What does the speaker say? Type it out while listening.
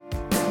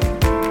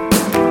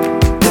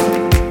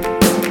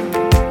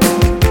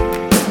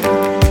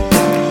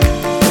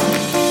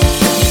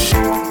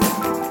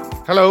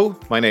Hello,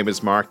 my name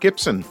is Mark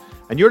Gibson,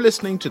 and you're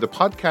listening to the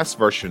podcast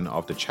version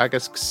of the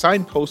Teagasc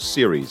Signpost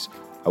series,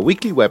 a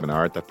weekly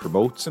webinar that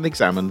promotes and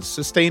examines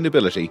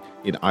sustainability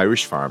in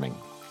Irish farming.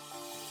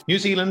 New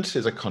Zealand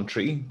is a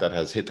country that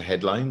has hit the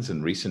headlines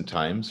in recent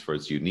times for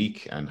its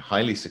unique and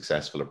highly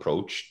successful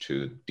approach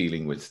to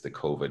dealing with the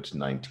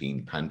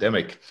COVID-19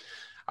 pandemic.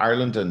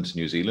 Ireland and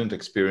New Zealand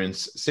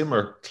experience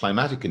similar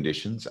climatic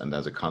conditions, and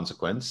as a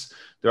consequence,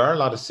 there are a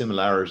lot of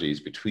similarities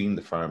between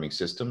the farming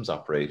systems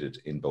operated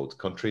in both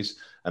countries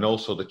and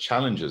also the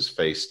challenges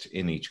faced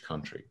in each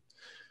country.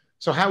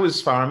 So how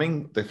is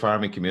the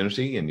farming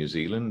community in New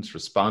Zealand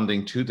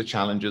responding to the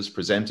challenges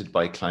presented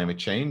by climate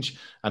change,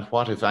 and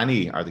what, if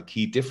any, are the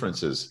key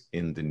differences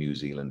in the New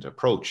Zealand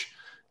approach?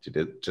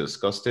 To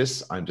discuss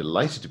this, I'm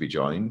delighted to be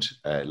joined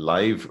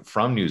live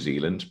from New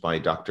Zealand by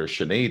Dr.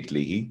 Sinead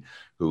Leahy,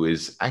 who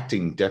is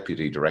Acting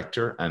Deputy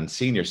Director and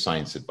Senior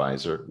Science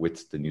Advisor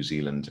with the New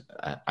Zealand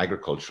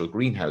Agricultural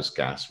Greenhouse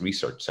Gas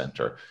Research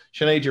Centre.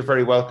 Sinead, you're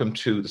very welcome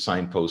to the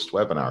Signpost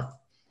webinar.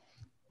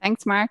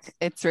 Thanks, Mark.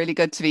 It's really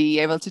good to be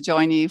able to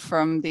join you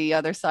from the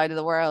other side of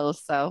the world.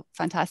 So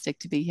fantastic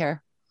to be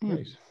here.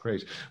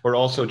 Great. We're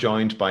also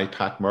joined by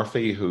Pat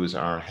Murphy, who's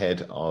our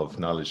Head of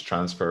Knowledge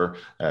Transfer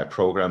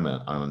Programme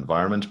on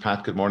Environment.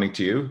 Pat, good morning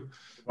to you.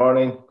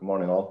 Good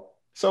morning all.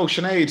 So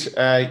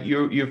Sinead,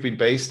 you've been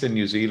based in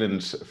New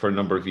Zealand for a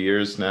number of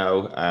years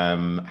now.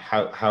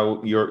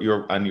 How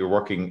you're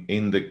working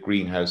in the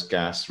Greenhouse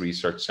Gas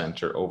Research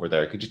Centre over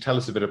there. Could you tell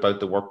us a bit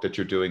about the work that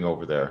you're doing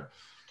over there?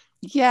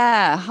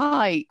 Yeah,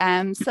 hi.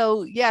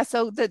 So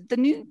the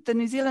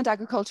New Zealand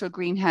Agricultural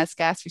Greenhouse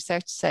Gas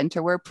Research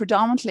Centre, we're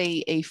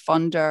predominantly a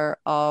funder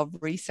of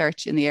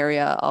research in the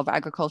area of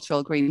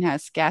agricultural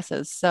greenhouse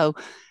gases. So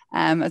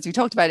as we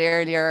talked about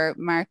earlier,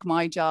 Mark,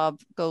 my job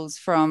goes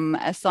from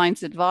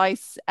science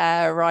advice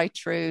right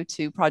through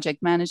to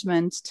project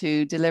management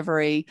to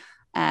delivery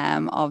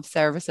of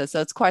services. So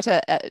it's quite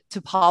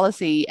to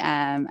policy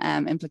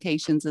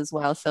implications as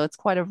well. So it's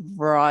quite a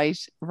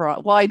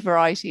wide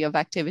variety of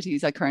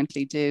activities I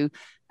currently do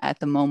at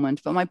the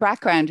moment. But my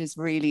background is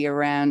really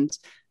around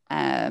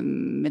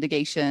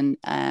mitigation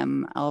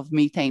of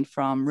methane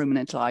from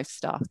ruminant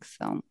livestock.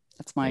 So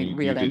that's my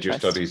real interest. You did your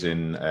studies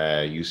in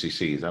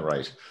UCC, is that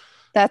right?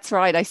 That's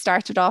right. I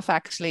started off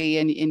actually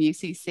in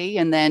UCC,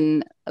 and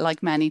then,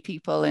 like many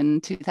people in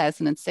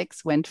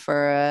 2006, went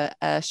for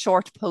a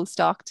short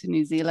postdoc to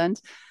New Zealand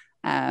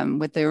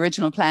with the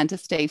original plan to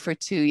stay for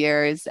 2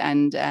 years.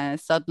 And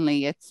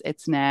suddenly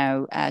it's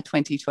now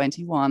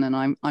 2021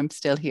 and I'm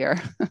still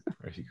here.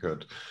 Very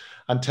good.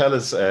 And tell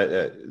us,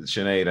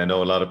 Sinead, I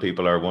know a lot of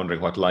people are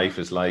wondering what life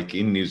is like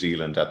in New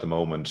Zealand at the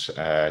moment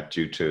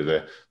due to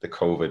the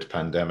COVID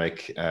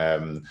pandemic.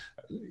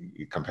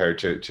 Compared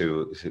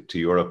to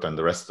Europe and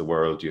the rest of the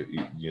world,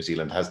 New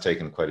Zealand has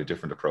taken quite a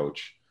different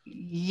approach.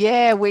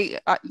 Yeah, we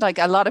like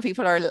a lot of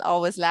people are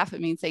always laugh at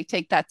me and say,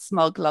 take that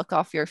smug look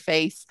off your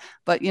face.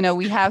 But,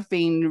 we have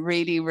been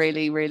really,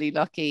 really, really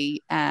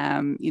lucky,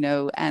 and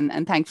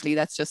thankfully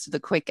that's just the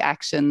quick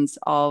actions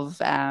of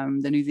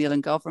the New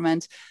Zealand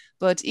government.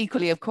 But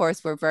equally, of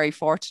course, we're very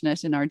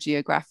fortunate in our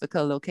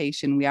geographical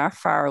location. We are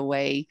far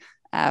away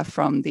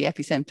from the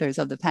epicenters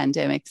of the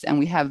pandemics, and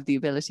we have the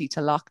ability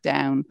to lock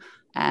down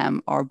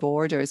our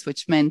borders,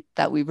 which meant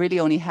that we really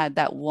only had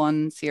that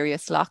one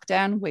serious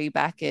lockdown way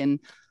back in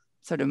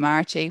sort of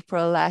March,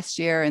 April last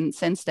year. And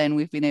since then,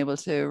 we've been able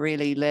to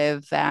really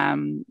live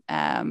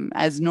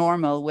as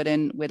normal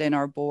within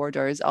our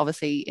borders.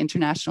 Obviously,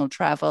 international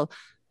travel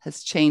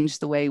has changed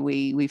the way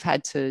we've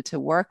had to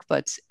work,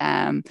 but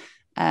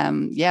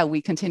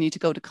we continue to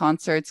go to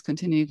concerts,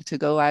 continue to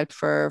go out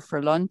for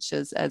lunch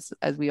as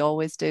we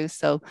always do.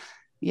 So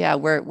yeah,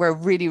 we're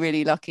really,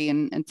 really lucky,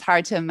 and it's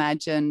hard to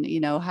imagine,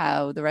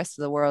 how the rest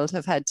of the world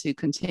have had to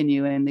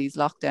continue in these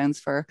lockdowns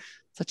for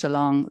such a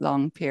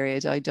long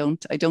period. I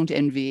don't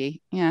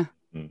envy. Yeah.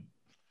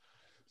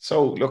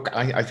 So look,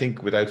 I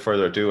think without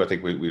further ado, I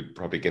think we'd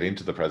probably get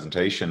into the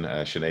presentation,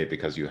 Sinead,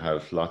 because you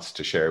have lots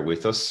to share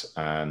with us.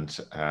 And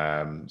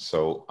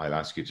so I'll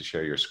ask you to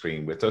share your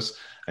screen with us.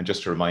 And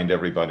just to remind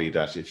everybody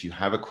that if you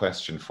have a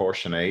question for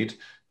Sinead,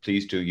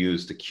 please do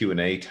use the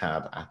Q&A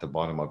tab at the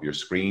bottom of your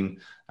screen,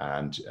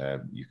 and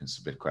you can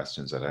submit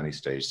questions at any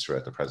stage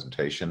throughout the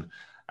presentation.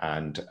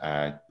 And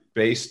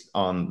based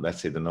on,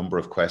 let's say, the number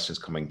of questions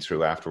coming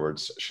through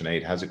afterwards,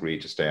 Sinead has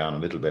agreed to stay on a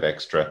little bit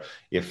extra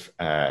if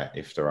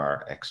there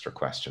are extra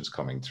questions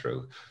coming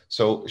through.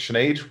 So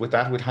Sinead, with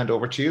that, we'll hand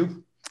over to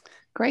you.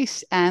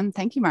 Great.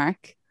 Thank you,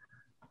 Mark.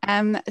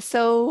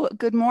 So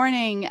good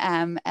morning,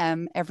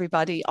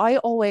 everybody.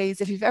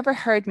 If you've ever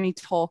heard me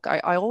talk,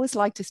 I always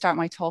like to start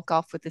my talk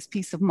off with this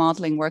piece of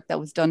modelling work that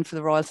was done for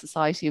the Royal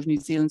Society of New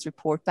Zealand's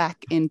report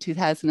back in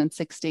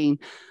 2016.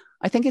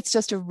 I think it's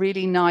just a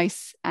really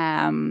nice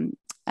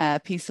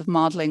piece of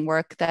modelling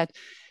work that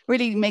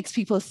really makes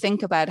people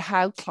think about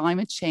how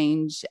climate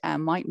change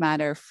might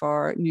matter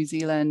for New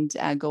Zealand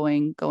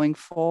going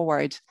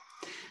forward.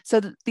 So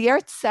the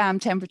Earth's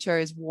temperature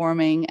is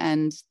warming,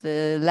 and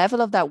the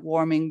level of that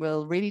warming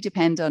will really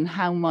depend on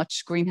how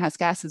much greenhouse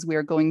gases we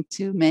are going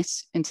to emit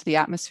into the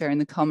atmosphere in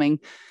the coming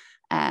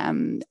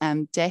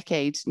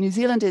decade. New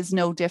Zealand is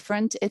no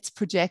different. It's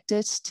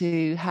projected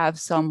to have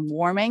some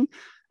warming.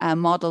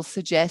 Models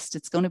suggest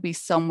it's going to be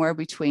somewhere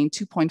between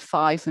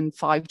 2.5 and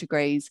 5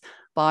 degrees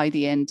by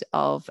the end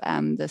of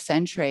the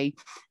century.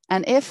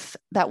 And if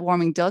that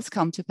warming does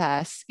come to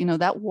pass,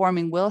 that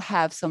warming will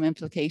have some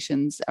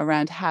implications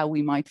around how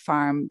we might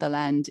farm the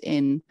land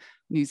in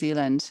New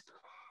Zealand.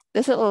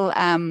 This little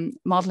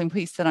modeling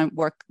piece that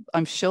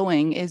I'm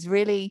showing is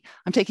really,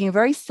 I'm taking a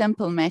very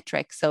simple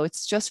metric. So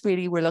it's just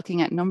really, we're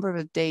looking at number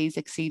of days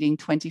exceeding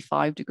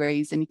 25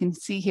 degrees. And you can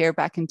see here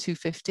back in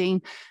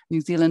 2015,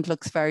 New Zealand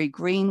looks very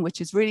green, which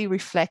is really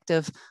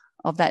reflective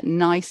of that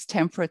nice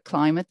temperate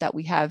climate that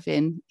we have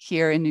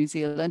here in New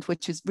Zealand,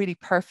 which is really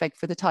perfect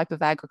for the type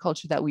of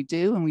agriculture that we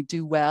do and we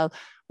do well,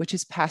 which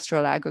is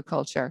pastoral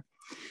agriculture.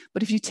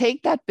 But if you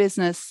take that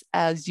business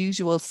as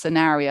usual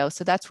scenario,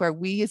 so that's where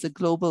we as a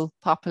global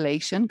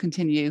population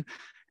continue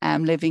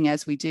living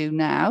as we do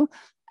now,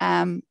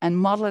 and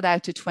model it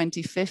out to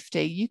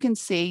 2050, you can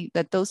see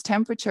that those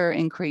temperature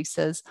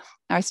increases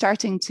are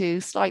starting to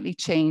slightly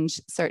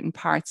change certain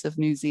parts of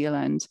New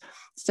Zealand.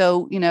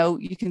 So,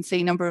 you can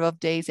see number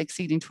of days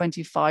exceeding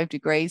 25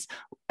 degrees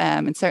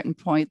in certain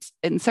parts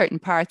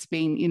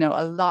being,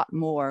 a lot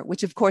more,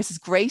 which of course is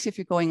great if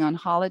you're going on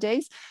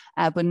holidays,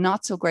 but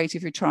not so great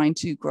if you're trying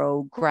to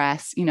grow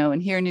grass,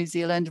 and here in New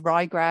Zealand,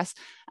 ryegrass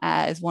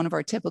is one of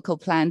our typical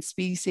plant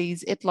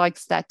species. It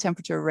likes that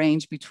temperature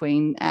range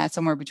between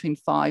somewhere between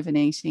 5 and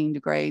 18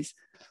 degrees.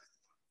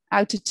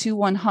 Out to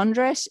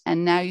 2100,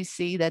 and now you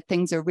see that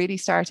things are really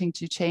starting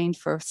to change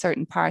for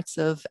certain parts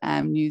of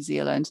New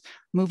Zealand,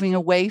 moving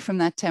away from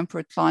that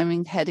temperate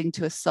climate, heading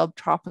to a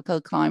subtropical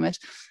climate.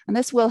 And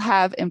this will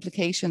have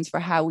implications for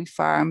how we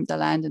farm the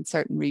land in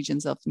certain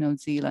regions of New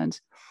Zealand.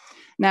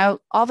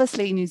 Now,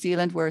 obviously, New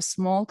Zealand, we're a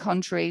small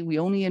country. We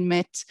only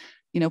emit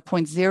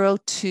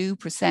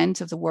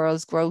 0.02% of the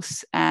world's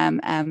gross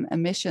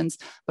emissions.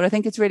 But I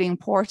think it's really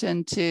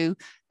important to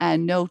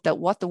note that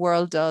what the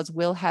world does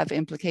will have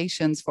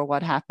implications for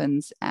what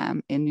happens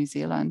in New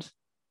Zealand.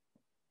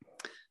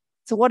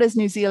 So what is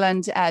New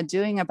Zealand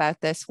doing about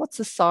this? What's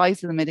the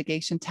size of the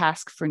mitigation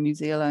task for New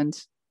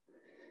Zealand?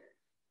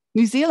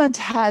 New Zealand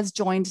has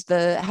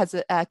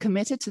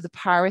committed to the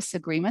Paris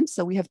Agreement.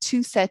 So we have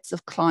two sets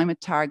of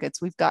climate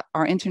targets. We've got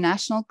our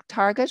international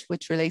target,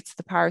 which relates to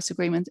the Paris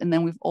Agreement, and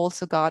then we've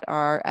also got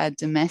our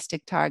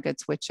domestic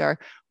targets, which are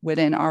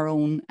within our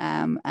own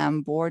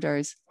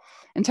borders.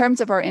 In terms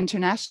of our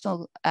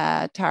international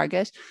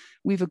target,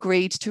 we've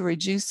agreed to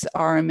reduce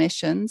our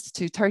emissions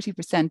to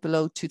 30%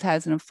 below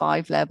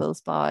 2005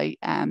 levels by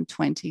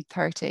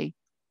 2030.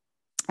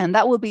 And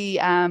that will be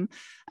a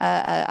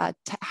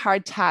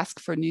hard task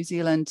for New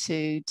Zealand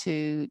to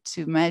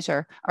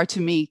measure or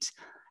to meet.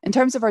 In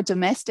terms of our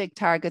domestic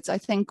targets, I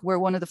think we're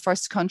one of the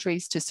first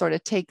countries to sort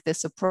of take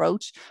this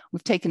approach.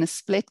 We've taken a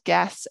split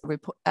gas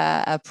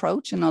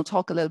approach, and I'll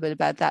talk a little bit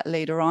about that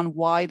later on,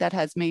 why that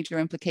has major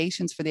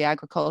implications for the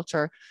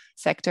agriculture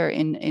sector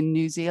in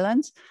New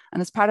Zealand. And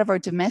as part of our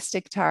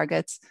domestic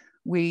targets,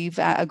 we've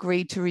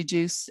agreed to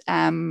reduce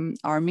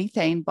our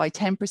methane by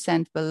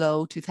 10%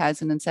 below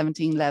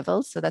 2017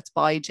 levels. So that's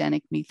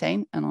biogenic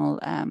methane, and I'll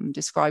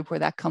describe where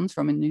that comes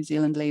from in New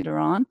Zealand later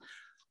on.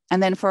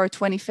 And then for our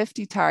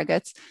 2050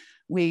 targets,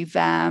 we've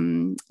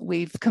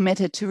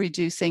committed to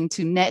reducing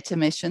to net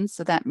emissions.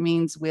 So that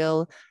means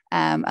we'll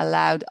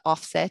allow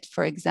offset,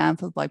 for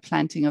example, by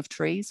planting of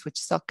trees, which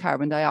suck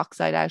carbon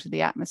dioxide out of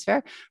the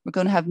atmosphere. We're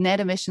going to have net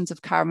emissions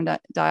of carbon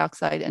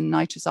dioxide and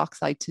nitrous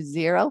oxide to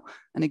zero.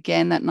 And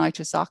again, that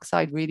nitrous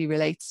oxide really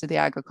relates to the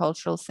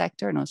agricultural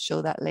sector, and I'll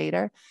show that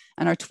later.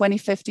 And our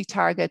 2050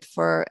 target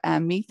for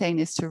methane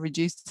is to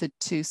reduce it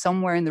to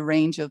somewhere in the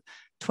range of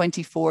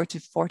 24 to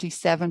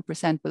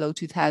 47% below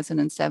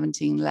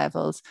 2017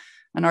 levels.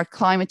 And our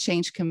Climate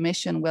Change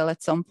Commission will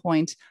at some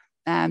point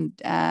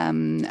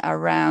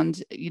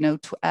around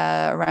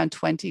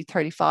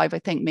 2035, I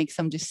think, make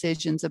some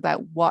decisions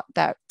about what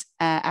that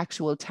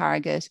actual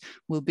target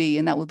will be.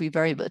 And that will be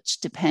very much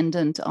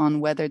dependent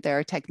on whether there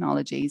are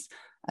technologies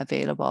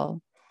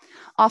available.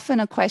 Often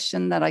a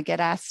question that I get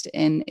asked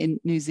in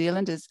New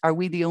Zealand is, are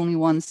we the only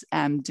ones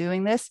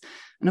doing this?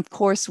 And of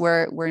course,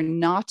 we're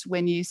not.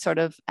 When you sort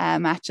of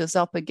match us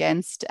up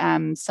against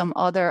some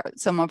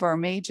of our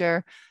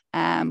major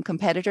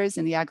competitors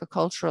in the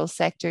agricultural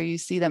sector, you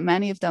see that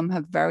many of them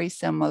have very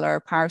similar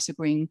Paris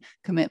Agreement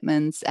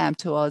commitments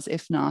to us,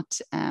 if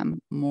not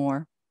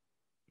more.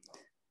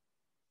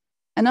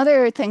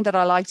 Another thing that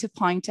I like to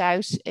point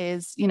out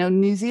is,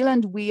 New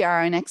Zealand, we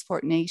are an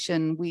export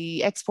nation.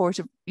 We export,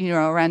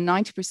 around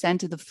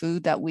 90% of the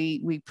food that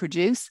we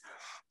produce.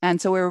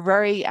 And so we're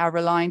very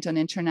reliant on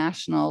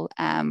international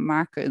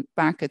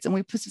markets. And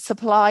we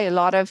supply a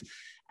lot of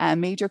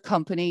major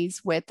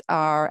companies with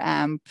our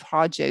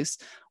produce.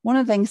 One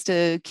of the things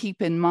to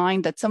keep in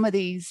mind that some of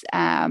these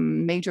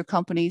major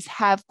companies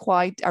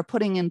are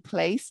putting in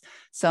place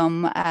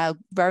some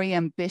very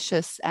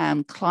ambitious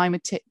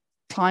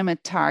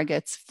climate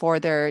targets for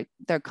their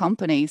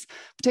companies,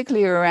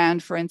 particularly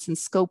around, for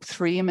instance, Scope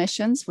 3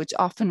 emissions, which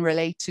often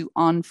relate to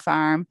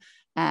on-farm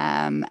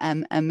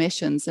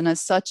emissions. And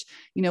as such,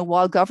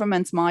 while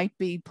governments might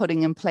be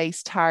putting in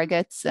place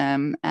targets,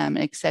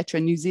 etc.,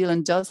 New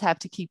Zealand does have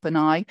to keep an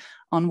eye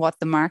on what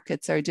the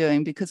markets are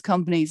doing, because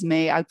companies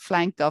may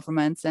outflank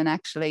governments and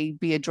actually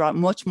be a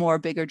much more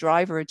bigger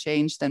driver of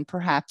change than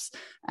perhaps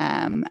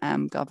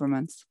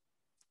governments.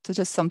 So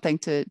just something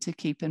to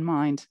keep in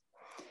mind.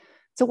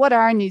 So what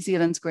are New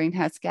Zealand's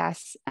greenhouse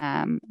gas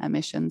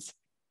emissions?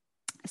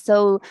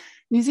 So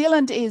New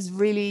Zealand is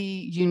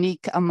really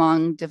unique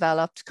among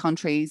developed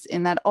countries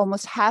in that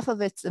almost half of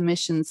its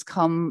emissions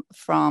come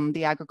from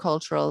the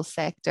agricultural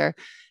sector.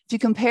 If you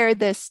compare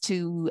this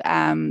to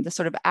the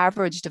sort of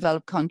average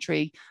developed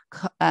country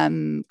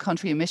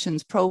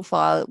emissions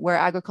profile, where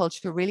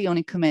agriculture really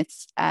only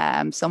commits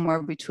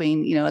somewhere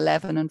between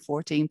 11 and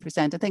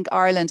 14%. I think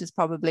Ireland is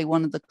probably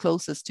one of the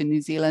closest to New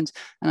Zealand,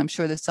 and I'm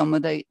sure there's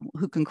somebody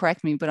who can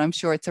correct me, but I'm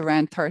sure it's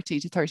around 30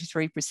 to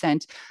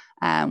 33%.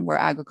 Where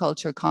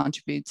agriculture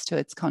contributes to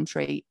its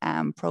country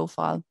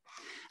profile.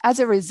 As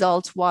a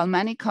result, while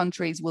many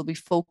countries will be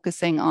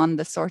focusing on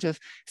the sort of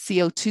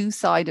CO2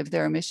 side of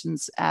their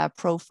emissions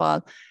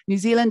profile, New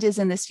Zealand is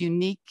in this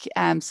unique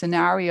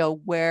scenario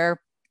where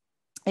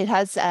it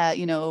has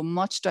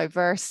much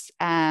diverse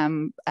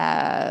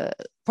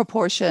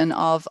proportion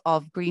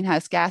of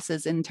greenhouse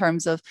gases in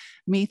terms of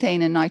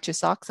methane and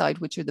nitrous oxide,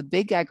 which are the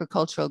big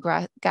agricultural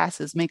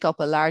gases, make up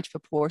a large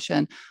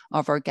proportion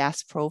of our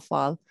gas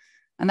profile.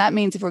 And that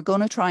means if we're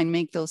going to try and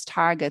make those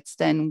targets,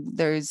 then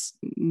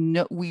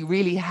we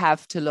really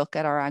have to look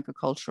at our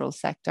agricultural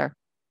sector.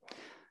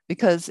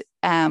 Because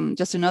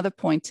just another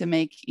point to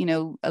make,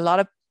 a lot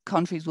of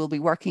countries will be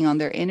working on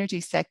their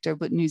energy sector,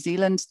 but New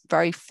Zealand's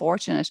very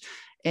fortunate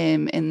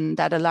in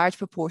that a large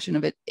proportion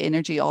of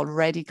energy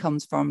already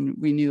comes from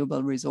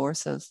renewable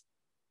resources.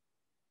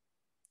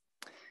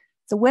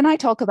 So when I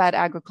talk about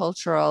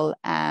agricultural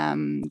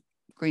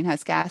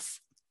greenhouse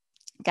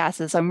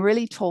gases, I'm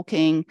really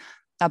talking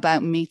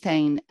about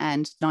methane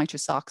and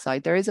nitrous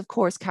oxide. There is, of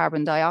course,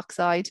 carbon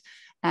dioxide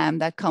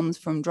that comes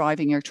from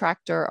driving your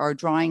tractor or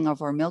drying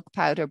of our milk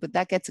powder, but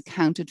that gets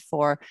accounted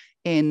for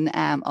in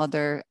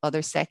other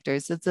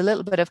sectors. It's a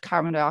little bit of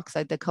carbon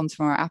dioxide that comes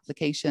from our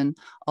application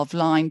of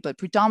lime, but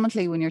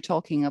predominantly when you're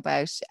talking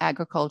about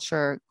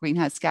agriculture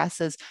greenhouse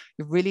gases,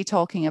 you're really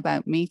talking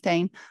about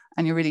methane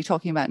and you're really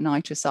talking about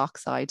nitrous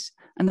oxide.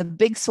 And the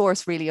big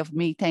source really of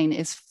methane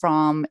is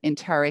from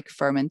enteric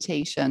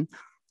fermentation.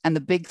 And the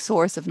big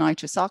source of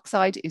nitrous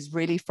oxide is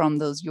really from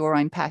those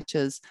urine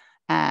patches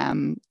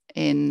from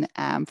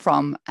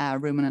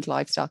ruminant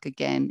livestock,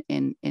 again,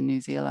 in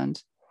New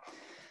Zealand.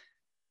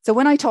 So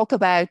when I talk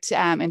about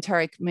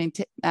enteric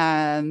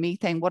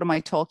methane, what am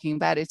I talking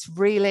about? It's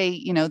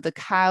really, the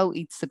cow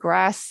eats the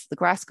grass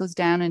goes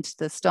down into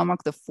the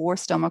stomach, the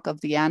forestomach of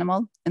the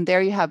animal. And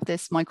there you have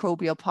this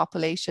microbial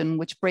population,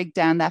 which break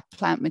down that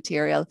plant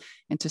material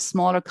into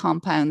smaller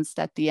compounds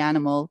that the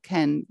animal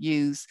can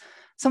use.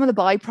 Some of the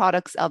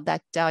byproducts of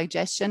that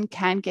digestion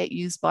can get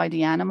used by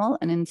the animal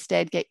and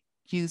instead get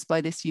used by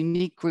this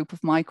unique group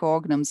of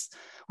microorganisms,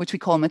 which we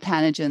call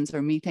methanogens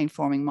or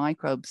methane-forming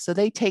microbes. So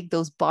they take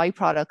those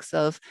byproducts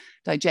of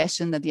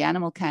digestion that the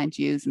animal can't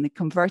use and they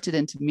convert it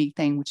into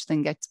methane, which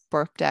then gets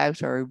burped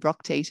out or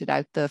eructated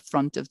out the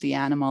front of the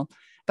animal.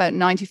 About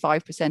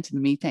 95% of the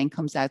methane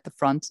comes out the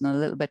front and a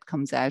little bit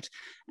comes out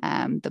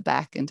the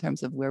back in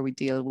terms of where we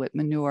deal with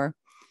manure.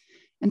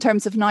 In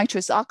terms of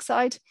nitrous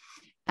oxide,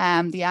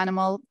 the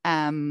animal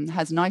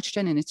has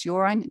nitrogen in its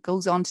urine. It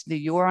goes onto the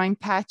urine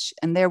patch,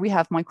 and there we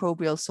have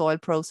microbial soil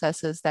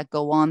processes that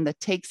go on that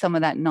take some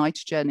of that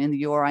nitrogen in the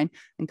urine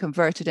and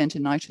convert it into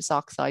nitrous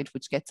oxide,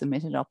 which gets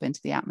emitted up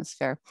into the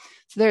atmosphere.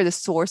 So they're the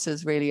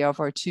sources really of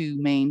our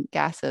two main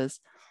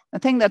gases. The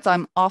thing that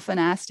I'm often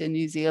asked in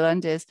New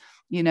Zealand is,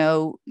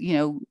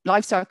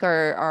 livestock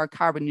are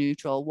carbon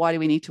neutral. Why do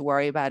we need to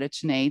worry about it,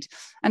 Sinead?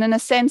 And in a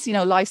sense,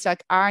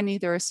 livestock are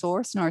neither a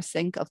source nor a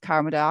sink of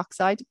carbon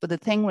dioxide. But the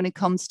thing when it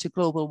comes to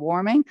global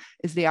warming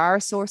is they are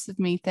a source of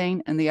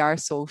methane and they are a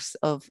source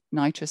of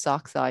nitrous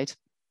oxide.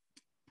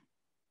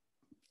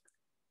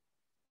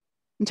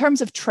 In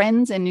terms of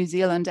trends in New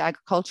Zealand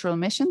agricultural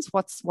emissions,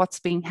 what's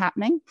been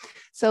happening?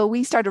 So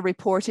we started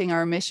reporting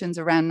our emissions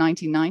around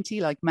 1990,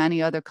 like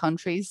many other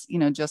countries,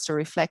 just a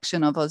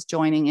reflection of us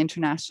joining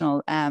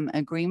international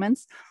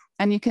agreements.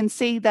 And you can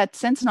see that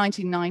since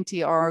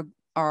 1990,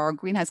 our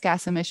greenhouse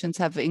gas emissions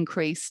have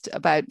increased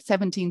about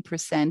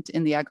 17%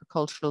 in the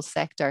agricultural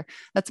sector.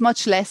 That's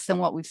much less than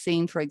what we've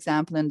seen, for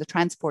example, in the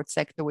transport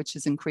sector, which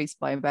has increased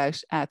by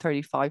about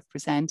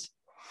 35%.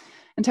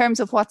 In terms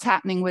of what's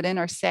happening within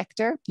our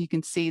sector, you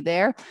can see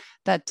there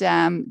that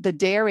the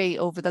dairy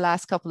over the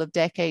last couple of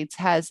decades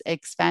has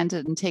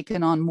expanded and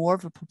taken on more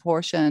of a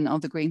proportion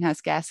of the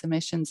greenhouse gas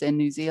emissions in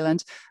New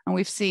Zealand. And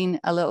we've seen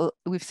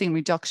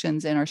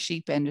reductions in our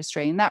sheep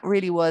industry. And that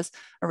really was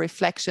a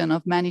reflection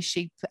of many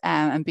sheep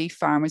and beef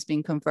farmers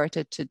being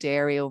converted to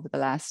dairy over the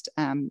last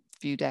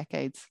few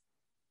decades.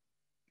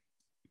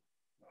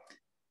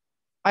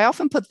 I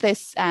often put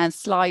this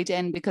slide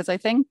in because I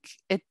think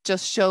it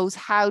just shows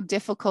how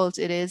difficult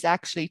it is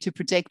actually to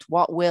predict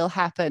what will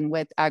happen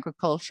with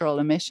agricultural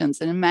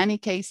emissions. And in many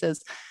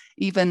cases,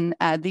 even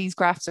these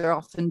graphs are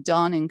often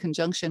done in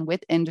conjunction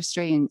with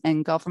industry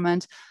and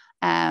government.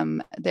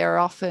 They're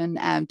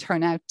often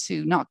turn out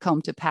to not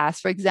come to pass.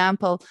 For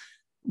example,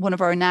 one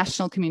of our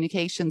national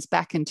communications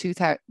back in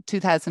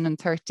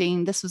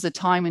 2013, this was a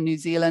time in New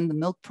Zealand, the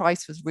milk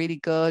price was really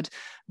good.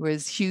 There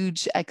was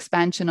huge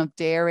expansion of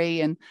dairy,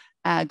 and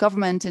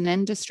government and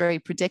industry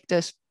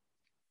predicted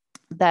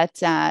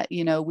that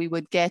we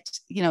would get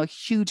a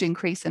huge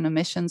increase in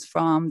emissions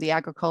from the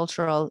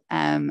agricultural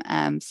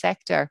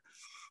sector.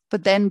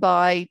 But then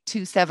by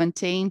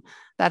 2017,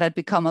 that had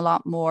become a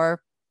lot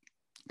more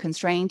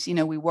constrained.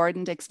 We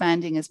weren't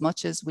expanding as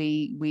much as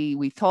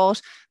we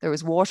thought. There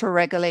was water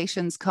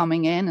regulations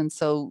coming in, and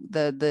so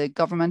the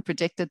government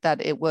predicted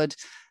that it would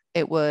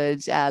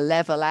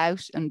level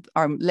out. And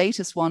our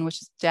latest one,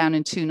 which is down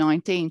in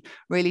 2019,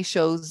 really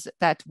shows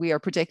that we are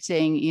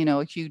predicting,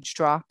 a huge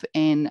drop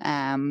in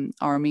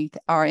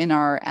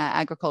our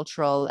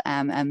agricultural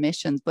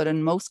emissions. But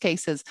in most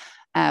cases,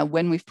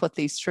 when we've put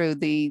these through,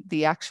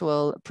 the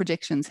actual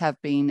predictions have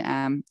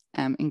been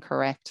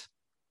incorrect.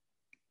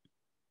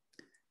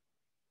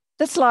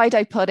 The slide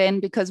I put in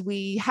because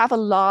we have a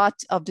lot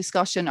of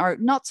discussion, or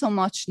not so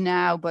much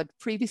now, but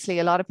previously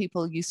a lot of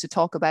people used to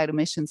talk about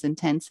emissions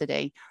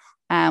intensity,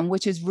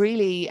 which is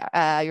really,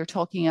 you're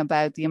talking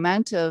about the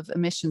amount of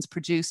emissions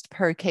produced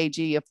per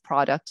kg of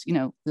product,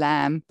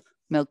 lamb,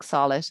 milk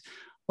solid,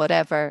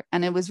 whatever.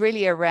 And it was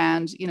really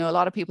around, a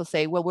lot of people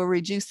say, well, we're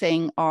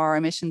reducing our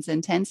emissions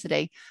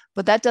intensity,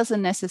 but that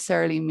doesn't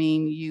necessarily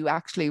mean you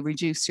actually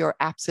reduce your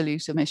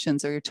absolute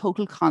emissions or your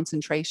total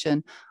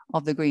concentration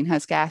of the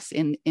greenhouse gas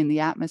in the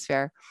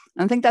atmosphere.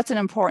 And I think that's an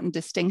important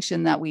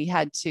distinction that we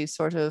had to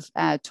sort of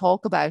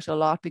talk about a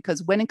lot,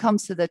 because when it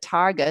comes to the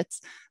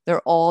targets,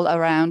 they're all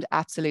around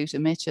absolute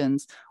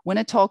emissions. When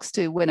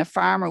a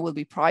farmer will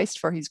be priced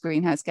for his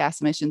greenhouse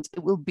gas emissions,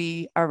 it will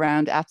be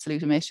around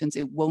absolute emissions.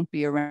 It won't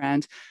be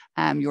around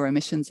your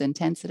emissions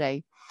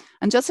intensity.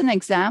 And just an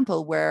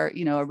example where,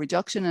 a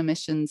reduction in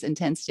emissions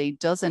intensity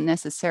doesn't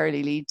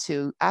necessarily lead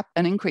to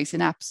an increase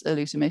in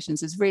absolute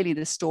emissions is really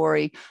the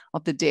story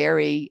of the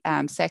dairy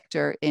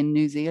sector in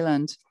New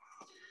Zealand.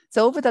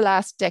 So over the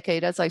last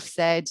decade, as I've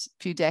said,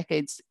 few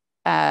decades,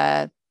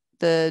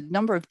 the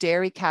number of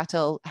dairy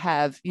cattle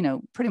have,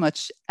 pretty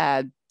much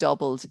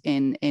doubled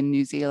in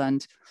New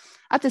Zealand.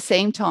 At the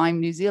same time,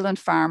 New Zealand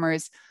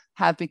farmers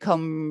have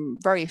become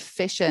very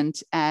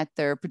efficient at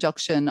their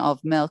production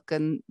of milk,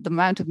 and the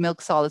amount of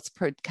milk solids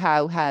per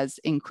cow has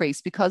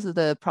increased because of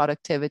the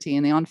productivity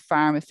and the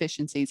on-farm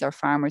efficiencies our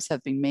farmers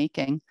have been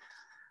making.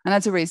 And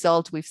as a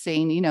result, we've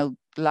seen,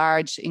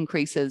 large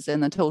increases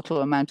in the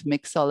total amount of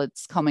milk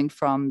solids coming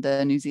from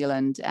the New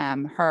Zealand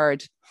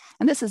herd.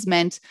 And this has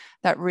meant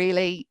that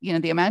really,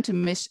 the amount of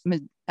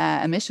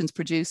emissions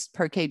produced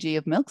per kg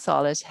of milk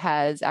solid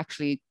has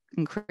actually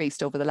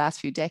increased over the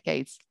last few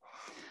decades.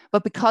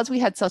 But because we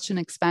had such an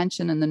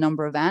expansion in the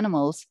number of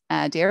animals,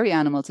 dairy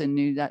animals in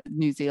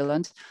New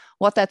Zealand,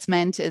 what that's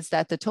meant is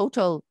that the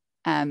total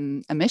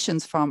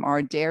emissions from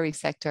our dairy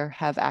sector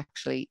have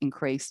actually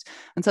increased.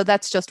 And so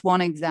that's just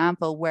one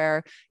example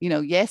where,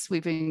 yes,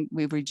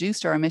 we've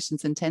reduced our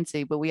emissions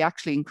intensity, but we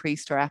actually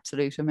increased our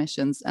absolute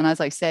emissions. And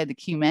as I said, the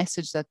key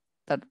message that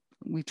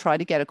we try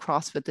to get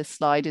across with this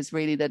slide is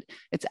really that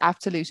it's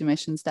absolute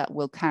emissions that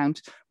will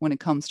count when it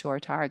comes to our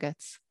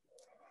targets.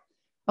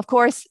 Of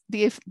course,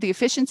 the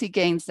efficiency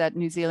gains that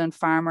New Zealand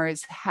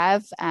farmers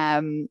have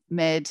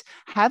made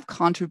have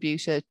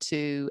contributed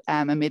to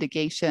a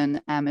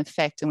mitigation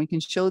effect, and we can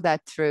show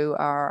that through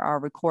our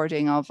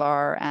recording of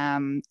our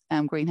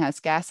greenhouse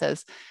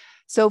gases.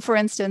 So, for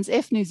instance,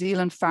 if New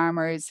Zealand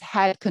farmers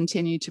had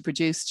continued to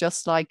produce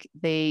just like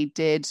they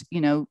did,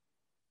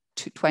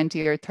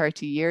 20 or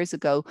 30 years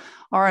ago,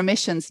 our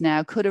emissions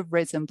now could have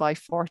risen by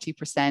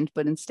 40%,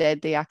 but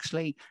instead they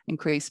actually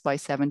increased by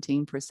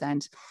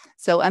 17%.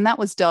 So, and that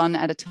was done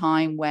at a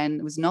time when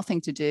it was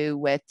nothing to do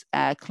with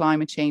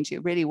climate change.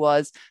 It really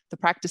was the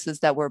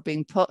practices that were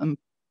being put in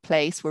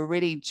place were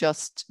really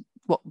just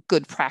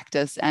good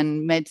practice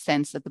and made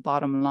sense at the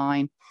bottom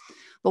line.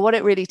 But what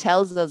it really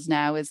tells us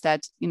now is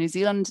that New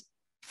Zealand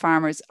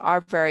farmers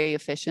are very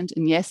efficient.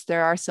 And yes,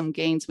 there are some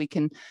gains we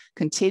can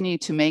continue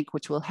to make,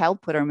 which will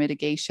help with our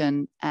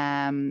mitigation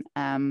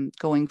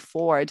going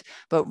forward.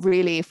 But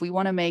really, if we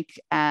want to make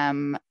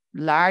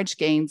large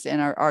gains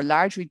in our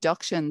large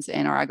reductions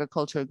in our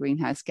agricultural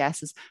greenhouse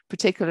gases,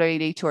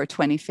 particularly to our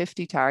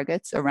 2050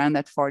 targets around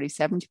that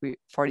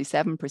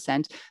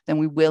 47%, then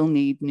we will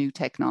need new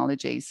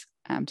technologies.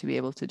 to be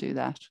able to do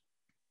that.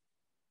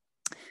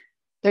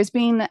 There's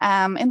been,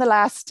 in the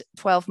last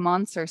 12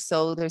 months or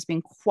so, there's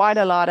been quite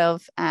a lot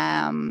of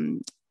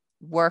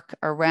work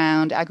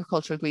around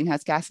agricultural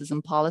greenhouse gases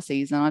and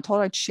policies. And I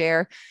thought I'd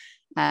share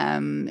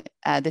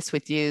this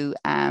with you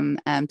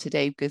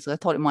today because I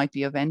thought it might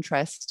be of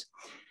interest.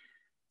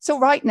 So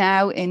right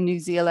now in New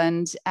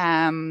Zealand,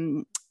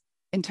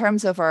 in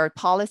terms of our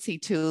policy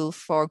tool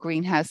for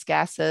greenhouse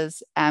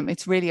gases,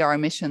 it's really our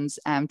emissions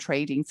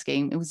trading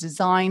scheme. It was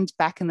designed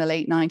back in the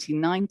late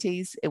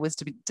 1990s. It was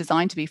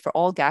designed to be for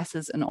all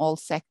gases and all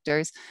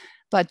sectors.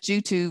 But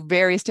due to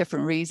various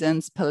different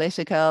reasons,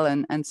 political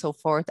and so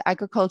forth,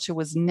 agriculture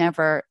was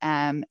never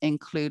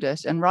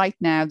included. And right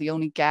now, the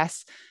only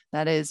gas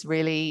that is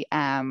really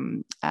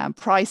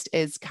priced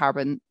is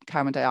carbon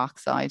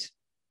dioxide.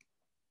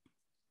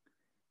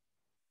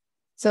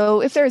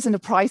 So if there isn't a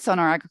price on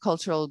our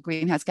agricultural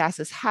greenhouse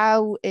gases,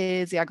 how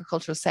is the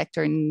agricultural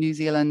sector in New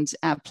Zealand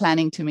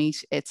planning to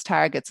meet its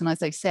targets? And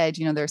as I said,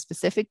 there are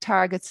specific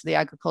targets to the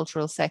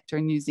agricultural sector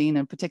in New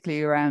Zealand,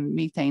 particularly around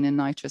methane and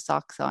nitrous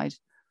oxide.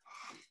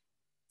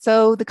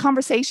 So the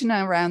conversation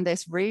around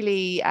this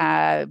really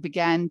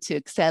began to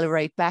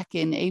accelerate back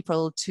in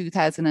April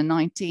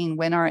 2019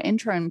 when our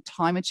interim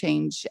climate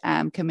change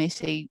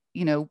committee,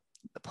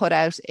 put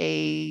out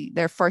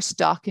their first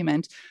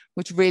document,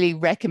 which really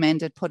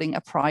recommended putting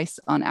a price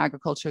on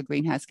agricultural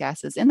greenhouse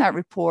gases. In that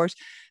report,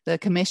 the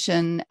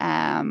Commission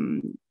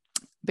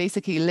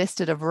basically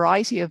listed a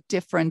variety of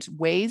different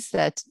ways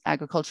that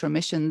agricultural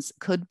emissions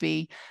could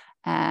be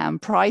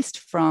priced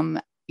from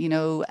being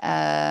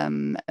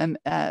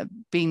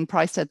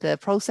priced at the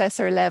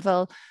processor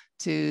level,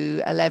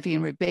 to a levy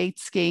and rebate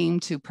scheme,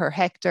 to per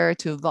hectare,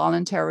 to a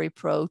voluntary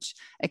approach,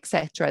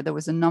 etc. There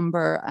was a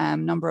number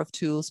of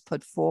tools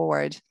put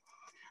forward.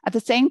 At the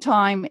same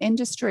time,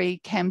 industry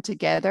came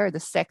together,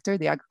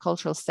 the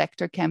agricultural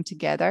sector came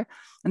together,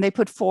 and they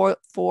put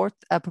forth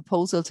a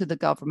proposal to the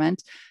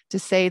government to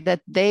say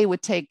that they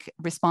would take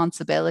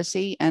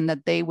responsibility and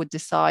that they would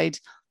decide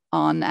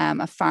on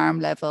a farm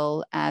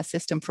level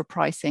system for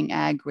pricing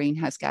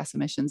greenhouse gas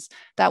emissions.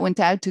 That went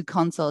out to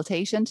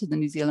consultation to the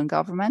New Zealand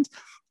government,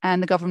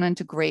 and the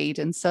government agreed.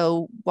 And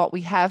so what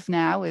we have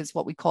now is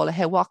what we call a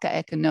He Waka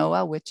Eke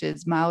Noa, which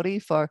is Maori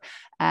for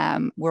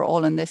we're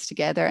all in this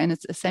together. And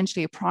it's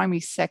essentially a primary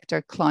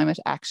sector climate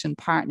action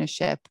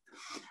partnership.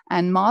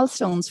 And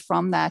milestones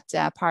from that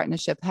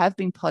partnership have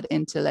been put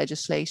into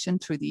legislation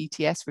through the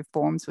ETS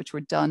reforms, which were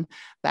done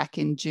back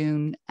in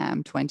June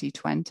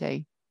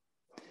 2020.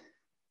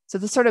 So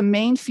the sort of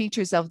main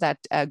features of that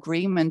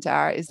agreement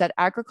is that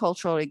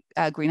agricultural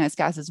greenhouse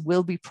gases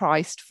will be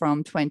priced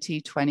from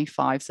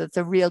 2025. So it's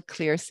a real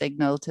clear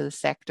signal to the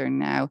sector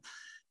now.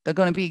 They're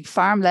going to be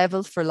farm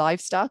level for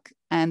livestock,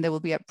 and they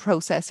will be at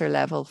processor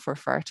level for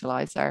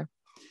fertilizer.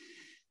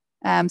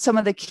 Some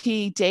of the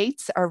key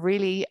dates are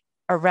really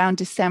around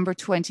December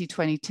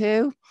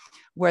 2022,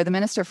 where the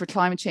Minister for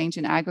Climate Change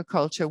and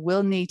Agriculture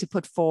will need to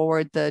put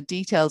forward the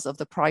details of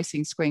the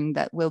pricing scheme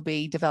that will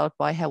be developed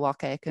by He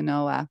Waka Eke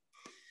Noa.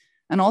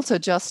 And also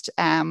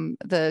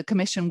the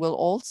Commission will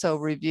also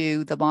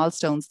review the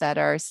milestones that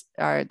are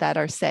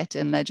set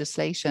in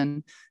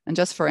legislation. And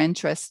just for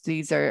interest,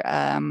 these are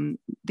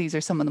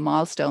some of the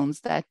milestones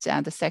that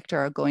the sector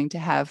are going to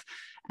have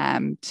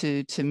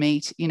to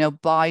meet.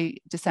 By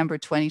December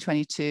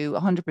 2022,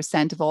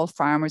 100% of all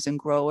farmers and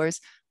growers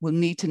will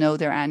need to know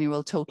their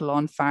annual total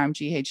on-farm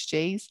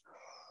GHGs.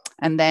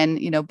 And then,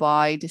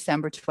 by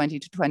December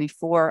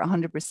 2024,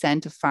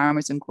 100% of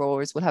farmers and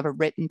growers will have a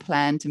written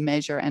plan to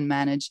measure and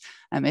manage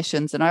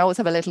emissions. And I always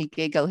have a little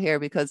giggle here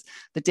because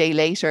the day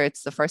later,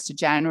 it's the 1st of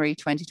January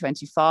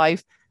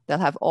 2025, they'll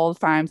have all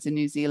farms in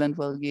New Zealand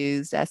will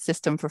use a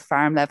system for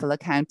farm level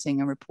accounting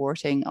and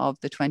reporting of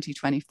the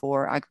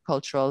 2024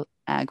 agricultural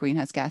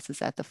greenhouse gases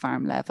at the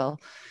farm level.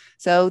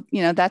 So,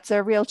 that's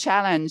a real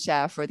challenge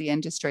for the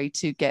industry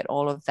to get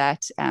all of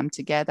that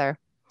together.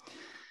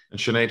 And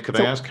Sinead, could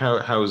I ask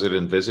how is it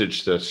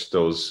envisaged that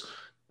those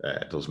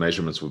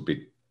measurements would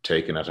be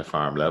taken at a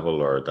farm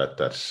level, or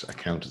that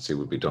accountancy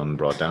would be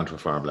brought down to a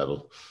farm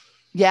level?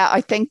 Yeah,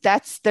 I think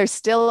there's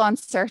still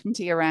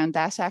uncertainty around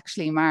that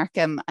actually, Mark.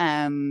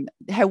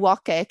 He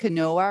Waka Eke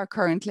Noa are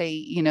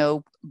currently,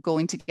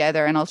 going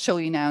together, and I'll show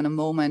you now in a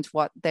moment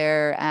what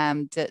their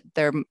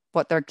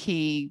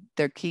key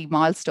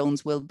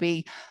milestones will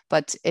be.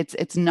 But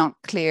it's not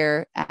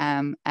clear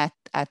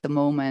at the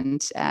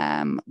moment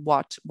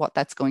what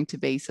that's going to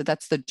be. So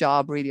that's the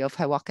job really of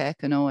He Waka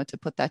Eke Noa to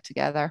put that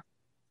together.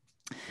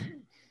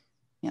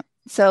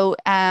 So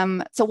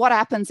what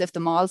happens if the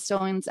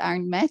milestones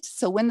aren't met?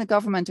 So when the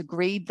government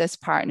agreed this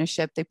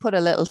partnership, they put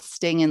a little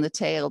sting in the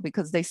tail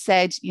because they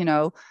said,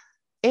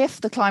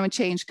 if the Climate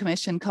Change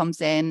Commission comes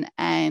in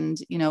and,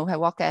 He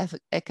Waka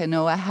Eke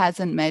Noa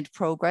hasn't made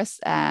progress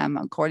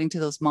according to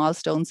those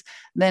milestones,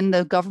 then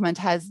the government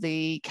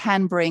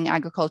can bring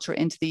agriculture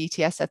into the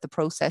ETS at the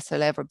processor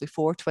level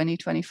before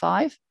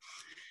 2025.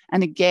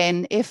 And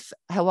again, if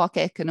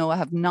Hawaka Ekanoa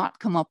have not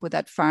come up with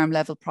that farm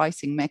level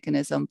pricing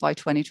mechanism by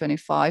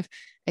 2025,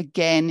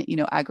 again,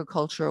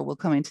 agriculture will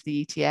come into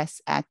the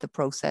ETS at the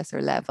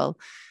processor level.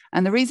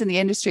 And the reason the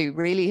industry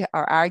really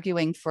are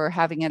arguing for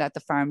having it at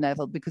the farm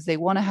level, because they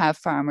want to have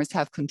farmers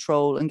have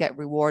control and get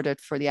rewarded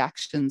for the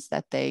actions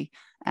that they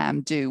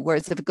do.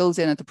 Whereas if it goes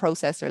in at the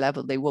processor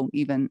level, they won't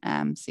even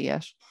see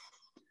it.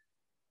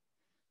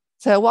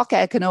 So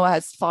Hawaka Ekanoa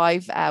has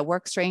 5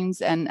 work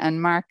streams,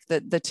 and Mark,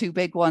 the 2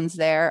 big ones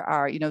there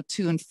are,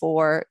 2 and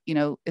 4,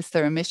 is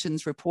their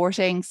emissions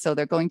reporting. So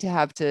they're going to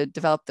have to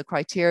develop the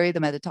criteria, the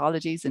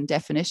methodologies and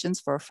definitions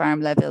for a farm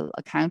level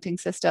accounting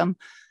system.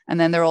 And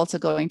then they're also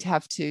going to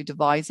have to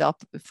devise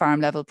up a farm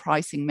level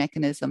pricing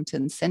mechanism to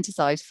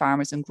incentivize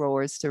farmers and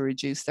growers to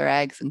reduce their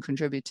eggs and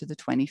contribute to the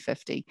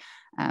 2050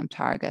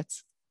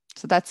 targets.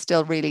 So that's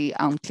still really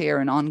unclear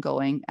and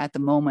ongoing at the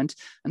moment.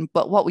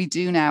 But what we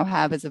do now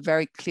have is a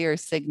very clear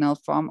signal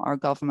from our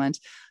government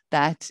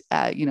that,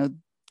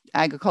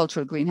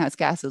 agricultural greenhouse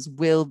gases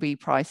will be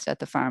priced at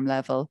the farm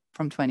level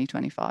from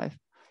 2025.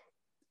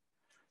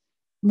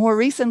 More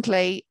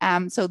recently,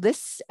 so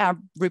this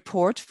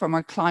report from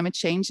our climate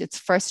change, its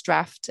first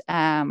draft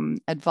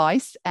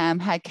advice,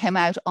 had come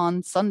out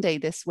on Sunday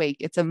this week.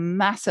 It's a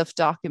massive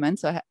document,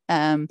 so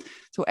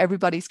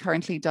everybody's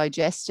currently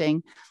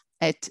digesting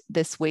it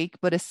this week.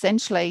 But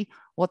essentially,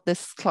 what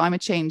this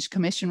Climate Change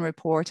Commission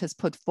report has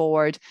put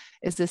forward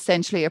is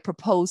essentially a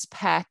proposed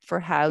path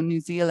for how New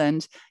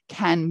Zealand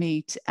can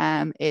meet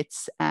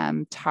its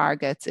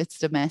targets, its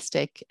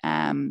domestic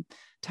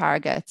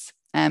targets.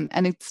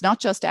 And it's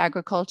not just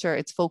agriculture,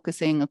 it's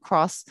focusing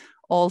across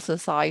all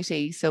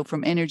society. So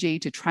from energy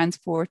to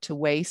transport to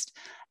waste,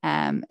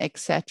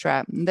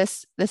 etc.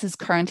 This is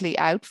currently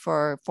out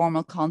for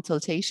formal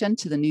consultation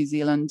to the New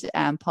Zealand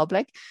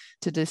public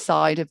to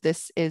decide if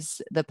this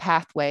is the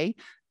pathway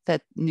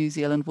that New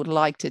Zealand would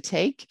like to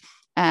take.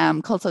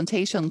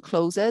 Consultation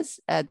closes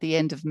at the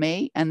end of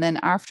May, and then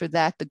after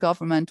that, the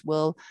government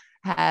will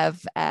have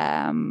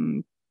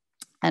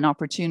an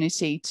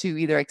opportunity to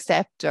either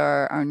accept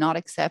or not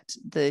accept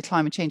the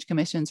Climate Change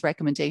Commission's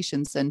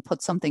recommendations and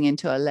put something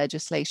into a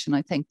legislation,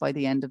 I think, by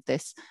the end of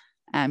this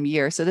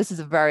year. So this is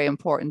a very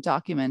important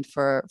document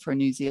for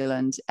New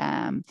Zealand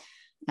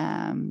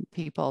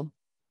people.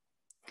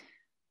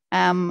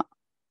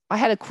 I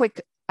had a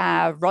quick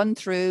run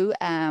through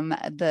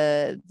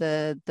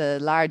the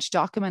large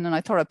document, and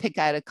I thought I'd pick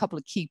out a couple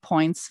of key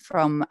points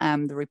from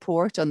the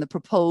report on the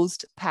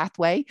proposed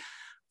pathway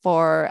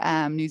for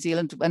New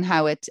Zealand and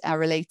how it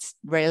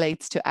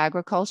relates to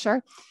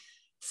agriculture.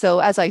 So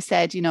as I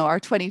said, our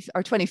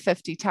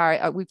 2050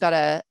 target, we've got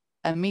a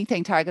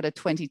methane target of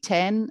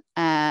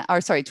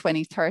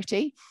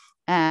 2030,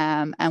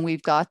 and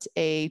we've got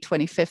a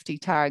 2050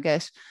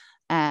 target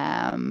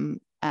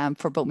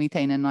for both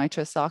methane and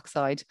nitrous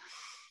oxide.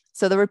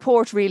 So the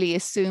report really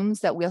assumes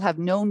that we'll have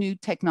no new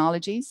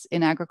technologies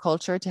in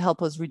agriculture to help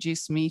us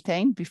reduce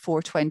methane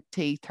before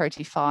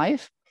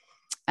 2035.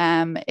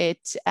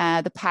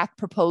 The path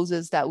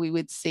proposes that we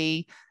would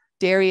see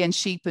dairy and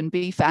sheep and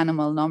beef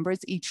animal numbers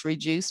each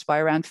reduced by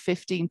around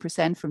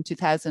 15% from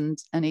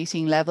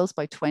 2018 levels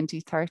by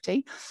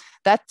 2030.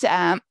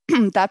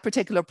 That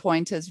particular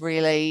point has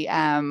really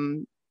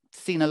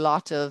seen a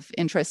lot of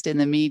interest in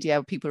the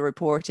media, people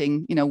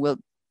reporting,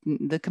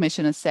 the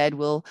Commission has said,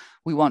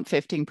 we want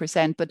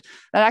 15%, but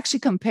that actually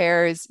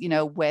compares,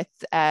 with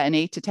an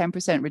 8 to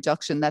 10%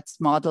 reduction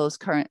that's models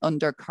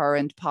under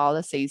current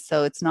policies.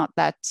 So it's not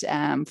that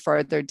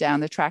further down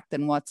the track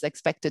than what's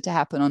expected to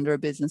happen under a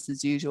business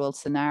as usual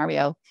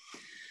scenario.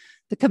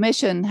 The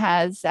Commission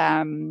has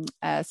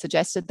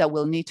suggested that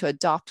we'll need to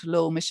adopt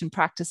low emission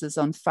practices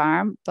on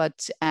farm,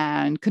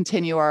 and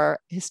continue our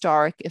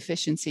historic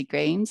efficiency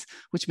gains,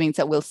 which means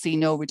that we'll see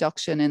no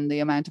reduction in the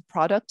amount of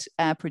product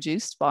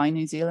produced by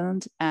New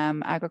Zealand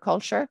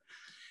agriculture.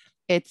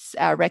 It's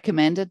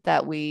recommended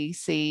that we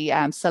see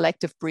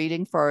selective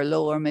breeding for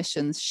lower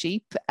emissions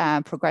sheep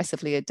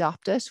progressively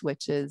adopted,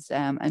 which is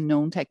a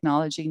known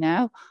technology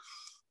now.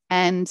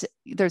 And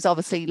there's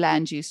obviously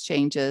land use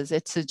changes.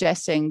 It's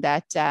suggesting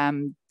that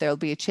there'll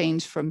be a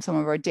change from some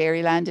of our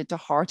dairy land into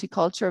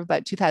horticulture of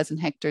about 2,000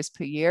 hectares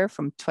per year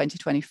from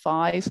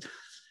 2025.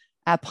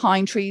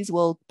 Pine trees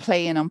will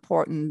play an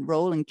important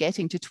role in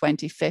getting to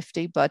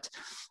 2050, but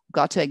we've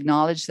got to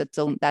acknowledge that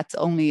that's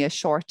only a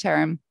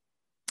short-term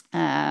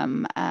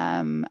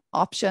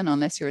option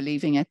unless you're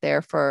leaving it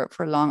there for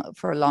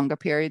longer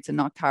periods and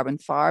not carbon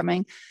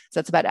farming. So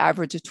it's about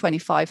average of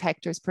 25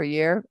 hectares per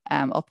year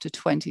up to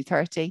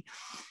 2030.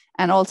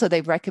 And also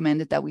they've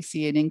recommended that we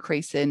see an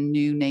increase in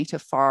new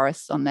native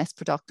forests on less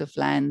productive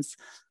lands.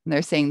 And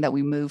they're saying that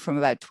we move from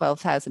about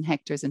 12,000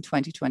 hectares in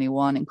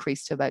 2021,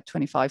 increase to about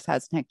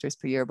 25,000 hectares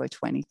per year by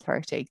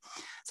 2030.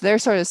 So they're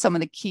sort of some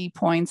of the key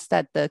points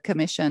that the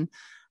Commission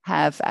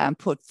have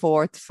put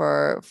forth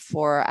for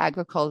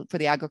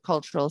the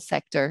agricultural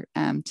sector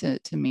to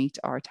meet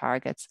our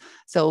targets.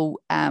 So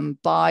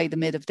by the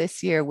mid of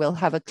this year, we'll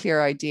have a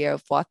clear idea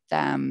of what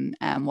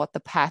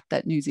the path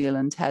that New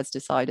Zealand has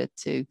decided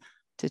to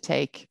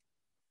take.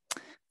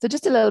 So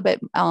just a little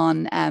bit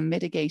on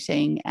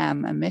mitigating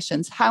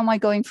emissions. How am I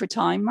going for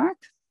time, Mark?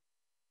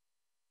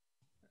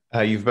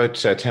 You've about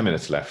 10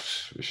 minutes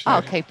left.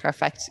 Okay,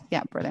 perfect.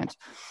 Yeah, brilliant.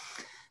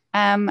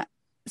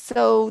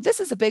 So this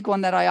is a big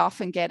one that I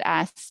often get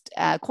asked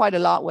quite a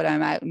lot when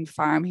I'm out on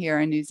farm here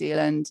in New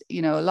Zealand.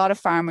 You know, a lot of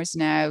farmers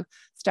now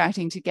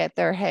starting to get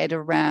their head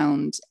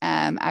around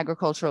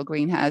agricultural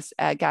greenhouse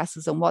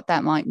gases and what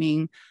that might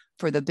mean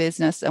for the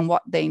business and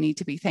what they need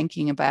to be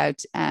thinking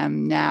about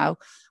now.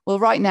 Well,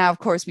 right now, of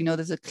course, we know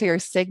there's a clear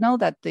signal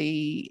that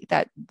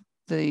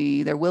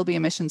there will be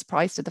emissions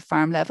priced at the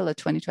farm level at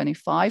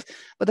 2025.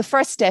 But the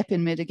first step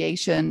in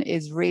mitigation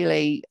is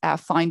really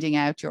finding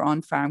out your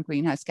on-farm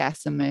greenhouse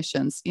gas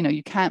emissions. You know,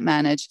 you can't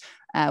manage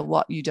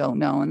what you don't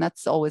know. And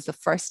that's always the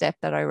first step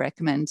that I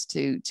recommend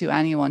to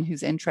anyone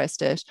who's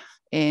interested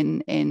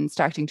in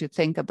starting to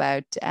think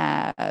about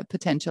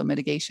potential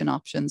mitigation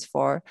options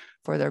for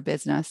their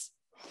business.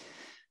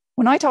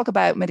 When I talk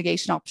about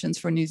mitigation options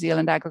for New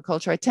Zealand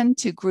agriculture, I tend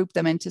to group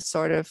them into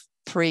sort of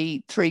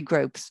three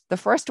groups. The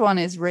first one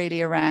is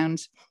really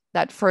around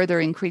that further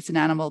increase in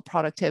animal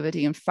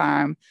productivity and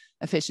farm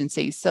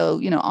efficiency. So,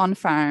 you know,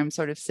 on-farm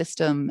sort of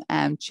system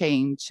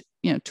change,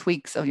 you know,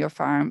 tweaks of your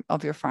farm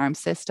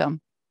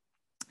system.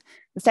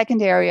 The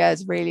second area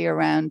is really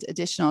around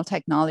additional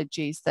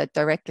technologies that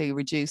directly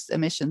reduce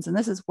emissions. And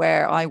this is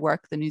where I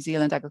work. The New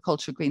Zealand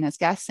Agricultural Greenhouse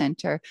Gas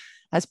Centre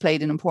has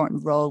played an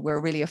important role.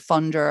 We're really a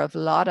funder of a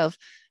lot of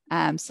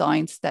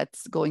science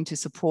that's going to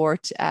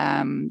support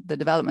the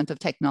development of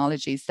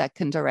technologies that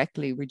can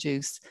directly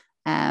reduce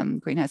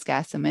greenhouse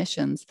gas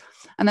emissions.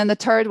 And then the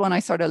third one I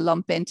sort of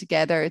lump in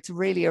together, it's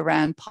really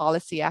around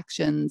policy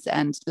actions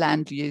and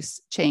land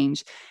use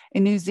change.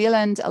 In New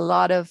Zealand, a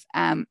lot of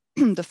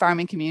the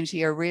farming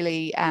community are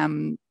really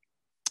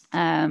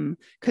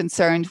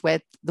concerned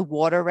with the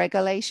water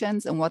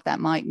regulations and what that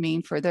might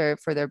mean for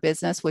their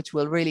business, which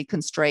will really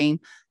constrain,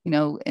 you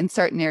know, in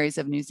certain areas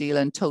of New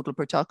Zealand, total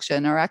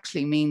production, or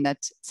actually mean that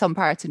some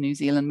parts of New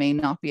Zealand may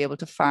not be able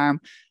to farm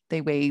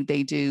the way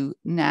they do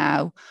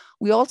now.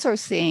 We also are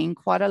seeing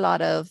quite a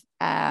lot of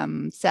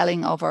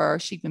selling of our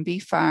sheep and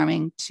beef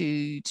farming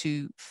to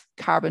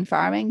carbon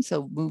farming,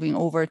 so moving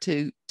over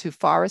to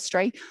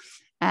forestry.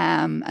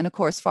 And of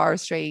course,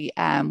 forestry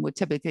would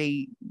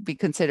typically be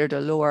considered a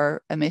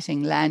lower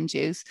emitting land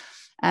use.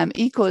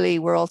 Equally,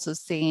 we're also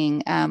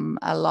seeing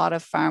a lot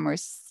of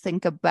farmers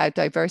think about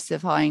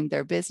diversifying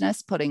their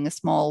business, putting a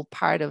small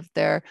part of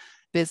their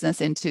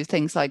business into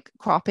things like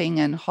cropping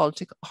and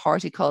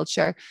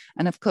horticulture.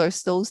 And of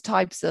course, those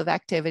types of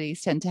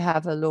activities tend to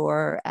have a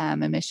lower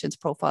emissions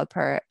profile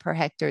per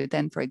hectare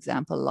than, for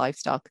example,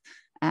 livestock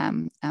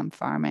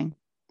farming.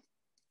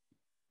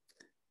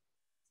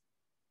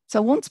 So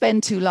I won't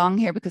spend too long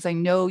here because I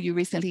know you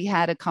recently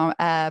had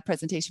a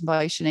presentation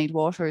by Sinead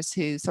Waters,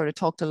 who sort of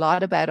talked a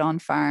lot about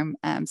on-farm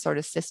sort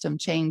of system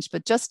change,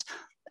 but just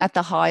at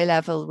the high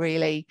level,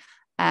 really,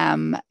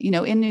 you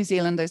know, in New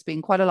Zealand, there's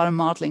been quite a lot of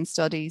modelling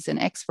studies and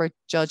expert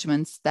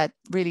judgments that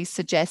really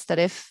suggest that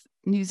if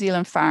New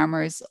Zealand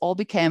farmers all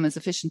became as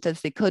efficient as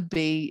they could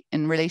be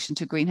in relation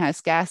to greenhouse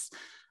gas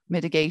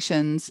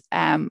mitigations,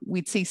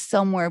 we'd see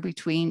somewhere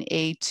between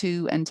a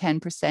 2 and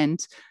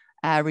 10%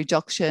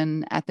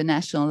 reduction at the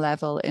national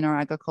level in our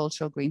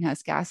agricultural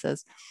greenhouse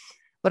gases.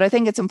 But I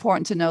think it's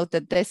important to note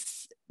that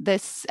this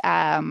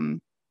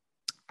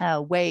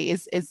way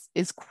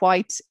is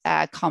quite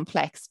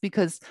complex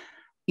because,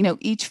 you know,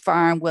 each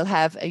farm will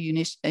have a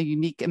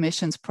unique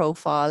emissions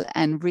profile,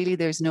 and really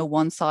there's no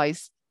one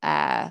size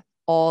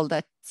all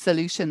that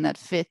solution that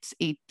fits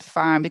each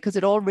farm, because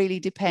it all really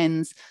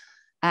depends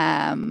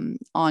on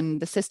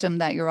the system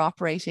that you're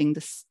operating,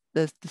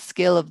 the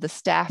skill of the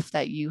staff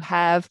that you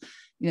have,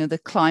 you know, the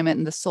climate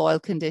and the soil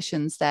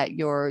conditions that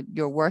you're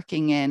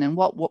working in, and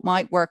what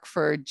might work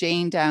for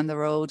Jane down the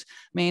road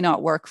may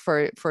not work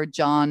for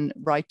John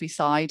right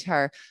beside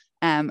her.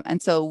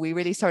 And so we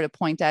really sort of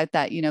point out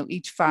that, you know,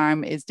 each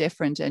farm is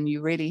different, and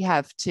you really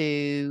have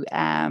to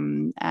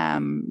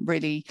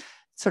really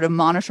sort of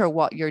monitor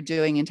what you're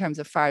doing in terms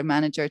of farm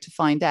manager to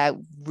find out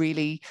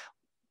really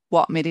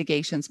what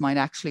mitigations might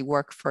actually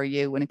work for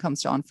you when it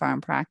comes to on-farm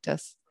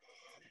practice.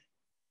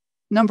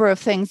 Number of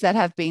things that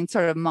have been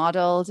sort of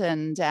modeled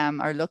and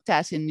are looked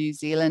at in New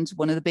Zealand.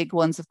 One of the big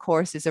ones, of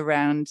course, is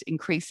around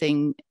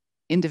increasing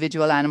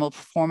individual animal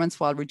performance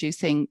while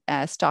reducing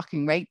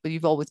stocking rate. But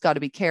you've always got to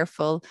be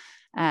careful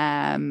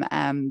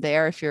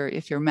there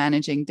if you're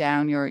managing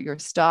down your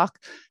stock.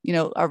 You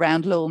know,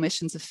 around low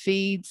emissions of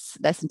feeds,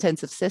 less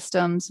intensive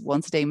systems,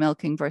 once a day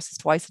milking versus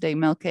twice a day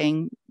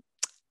milking.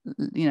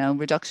 You know,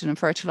 reduction in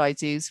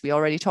fertilizer use. We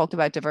already talked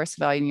about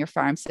diversifying your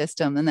farm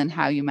system, and then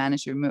how you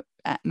manage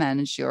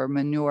your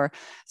manure.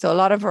 So a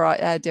lot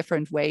of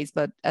different ways,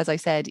 but as I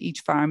said,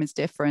 each farm is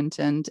different,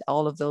 and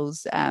all of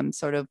those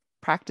sort of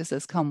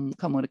practices come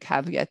with a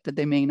caveat that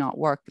they may not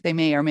work. They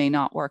may or may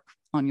not work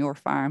on your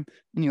farm,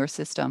 in your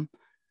system.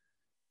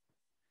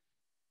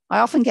 I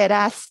often get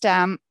asked,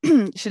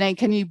 Sinead,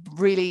 can you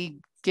really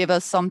give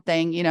us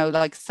something, you know,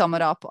 like sum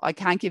it up? I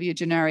can't give you a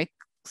generic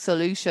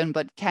solution,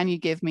 but can you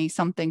give me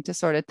something to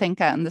sort of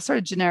think at? And the sort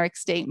of generic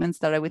statements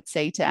that I would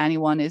say to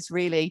anyone is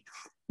really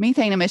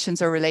methane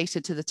emissions are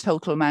related to the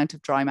total amount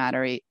of dry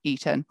matter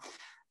eaten.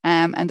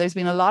 And there's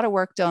been a lot of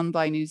work done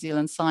by New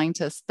Zealand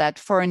scientists that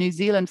for a New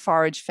Zealand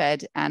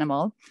forage-fed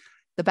animal,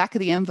 the back of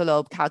the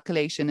envelope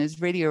calculation is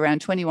really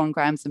around 21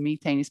 grams of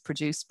methane is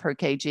produced per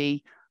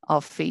kg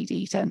of feed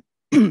eaten.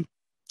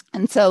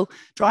 And so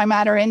dry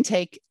matter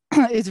intake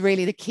is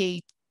really the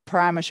key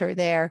parameter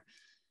there.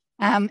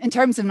 In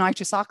terms of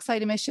nitrous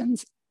oxide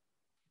emissions,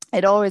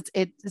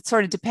 it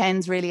sort of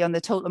depends really on the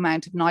total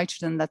amount of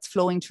nitrogen that's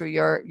flowing through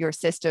your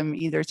system,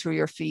 either through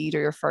your feed or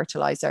your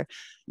fertilizer.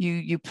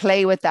 You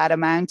play with that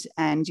amount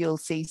and you'll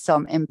see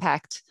some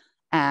impact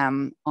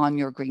on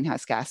your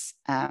greenhouse gas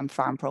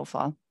farm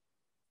profile.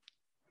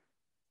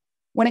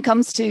 When it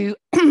comes to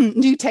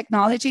new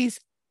technologies,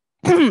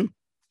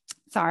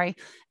 sorry,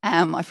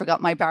 I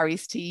forgot my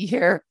Barry's tea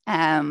here.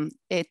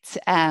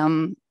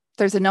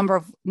 There's a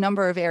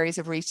number of areas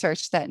of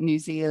research that New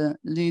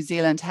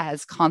Zealand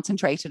has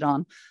concentrated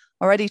on.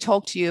 I already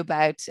talked to you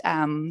about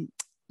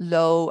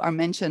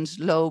mentioned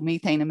low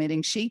methane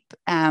emitting sheep.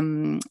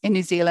 In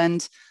New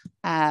Zealand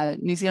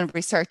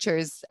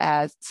researchers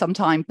some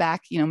time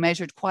back,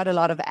 measured quite a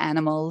lot of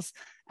animals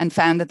and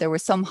found that there were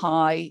some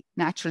high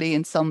naturally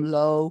and some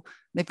low.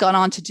 They've gone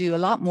on to do a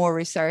lot more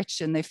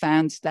research, and they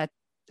found that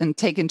and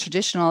taken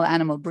traditional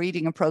animal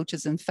breeding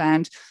approaches and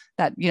found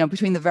that,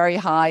 between the very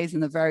highs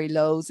and the very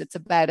lows, it's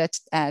about at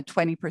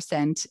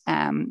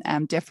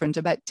 20% different,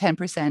 about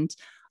 10%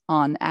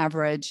 on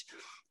average.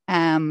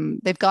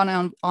 They've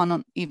gone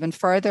on even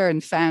further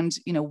and found,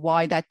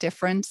 why that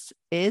difference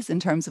is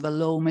in terms of a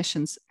low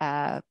emissions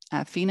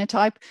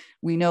phenotype.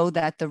 We know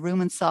that the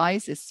rumen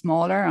size is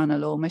smaller on a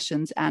low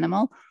emissions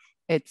animal.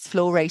 Its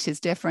flow rate is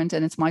different,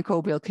 and its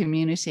microbial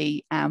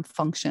community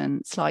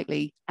function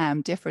slightly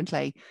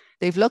differently.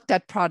 They've looked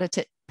at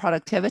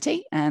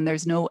productivity, and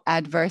there's no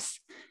adverse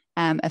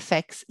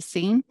effects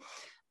seen.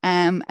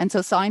 And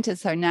so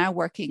scientists are now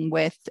working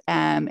with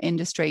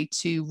industry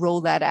to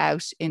roll that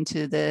out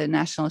into the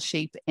National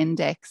Sheep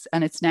Index,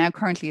 and it's now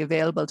currently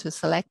available to a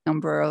select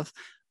number of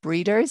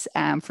breeders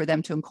for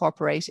them to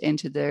incorporate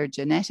into their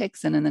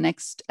genetics. And in the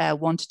next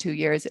 1 to 2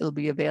 years, it'll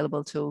be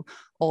available to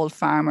all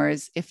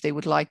farmers if they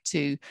would like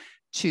to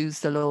choose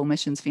the low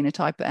emissions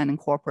phenotype and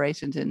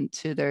incorporate it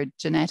into their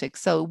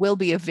genetics. So it will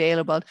be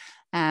available,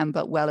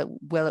 but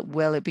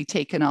will it be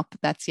taken up?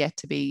 That's yet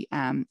to be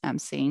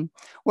seen.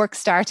 Work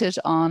started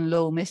on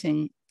low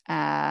emitting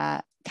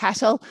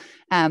cattle.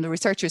 The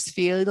researchers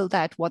feel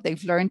that what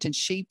they've learned in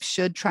sheep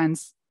should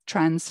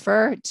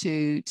transfer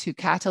to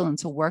cattle, and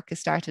so work is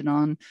started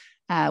on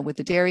with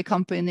the dairy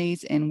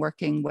companies in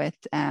working with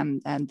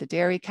and the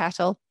dairy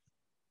cattle.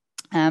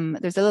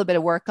 There's a little bit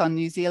of work on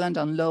New Zealand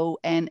on low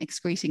N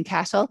excreting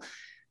cattle.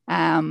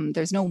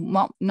 There's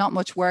not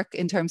much work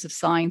in terms of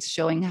science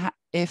showing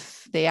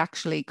if they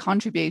actually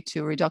contribute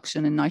to a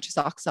reduction in nitrous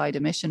oxide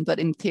emission, but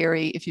in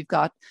theory, if you've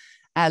got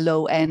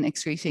low N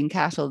excreting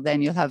cattle,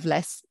 then you'll have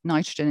less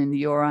nitrogen in the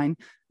urine,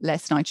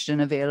 less nitrogen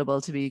available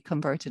to be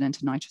converted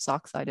into nitrous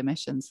oxide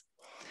emissions.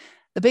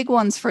 The big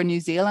ones for New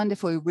Zealand,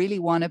 if we really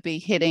want to be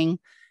hitting,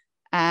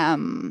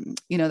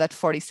 that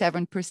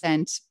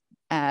 47%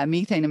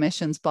 methane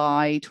emissions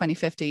by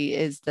 2050,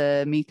 is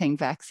the methane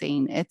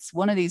vaccine. It's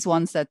one of these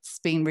ones that's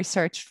been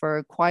researched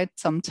for quite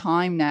some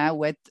time now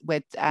with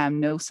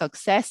no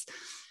success,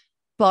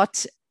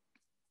 but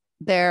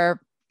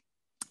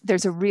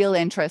there's a real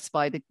interest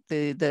by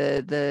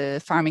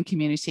the farming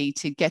community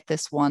to get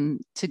this one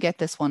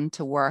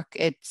to work.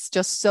 It's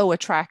just so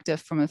attractive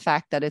from the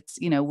fact that it's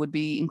would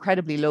be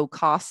incredibly low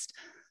cost.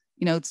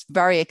 It's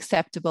very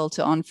acceptable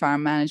to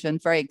on-farm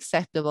management, very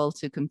acceptable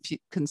to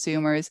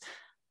consumers.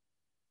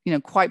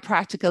 Quite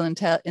practical in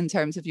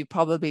terms of you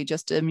probably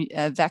just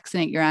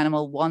vaccinate your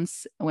animal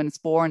once when it's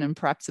born, and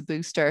perhaps a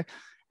booster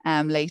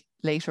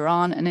later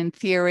on. And in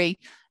theory,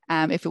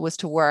 if it was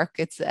to work,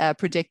 it's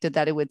predicted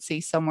that it would see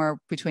somewhere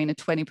between a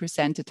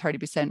 20% to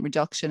 30%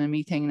 reduction in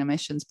methane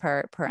emissions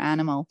per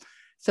animal.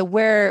 So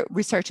where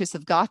researchers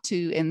have got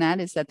to in that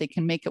is that they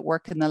can make it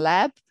work in the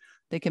lab.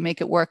 They can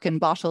make it work in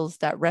bottles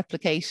that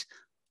replicate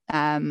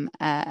an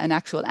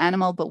actual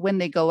animal, but when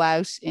they go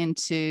out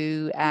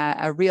into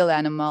a real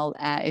animal,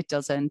 it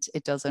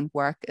doesn't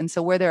work. And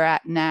so where they're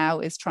at now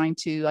is trying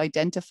to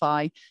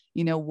identify,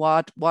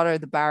 what are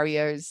the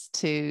barriers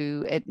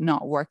to it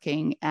not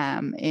working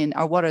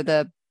or what are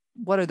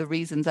the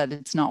reasons that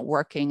it's not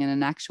working in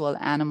an actual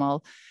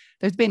animal.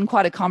 There's been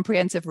quite a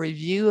comprehensive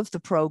review of the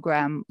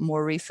program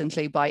more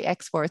recently by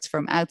experts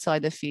from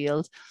outside the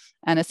field.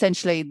 And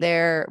essentially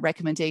their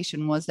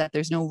recommendation was that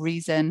there's no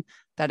reason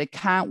that it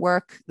can't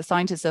work. The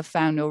scientists have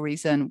found no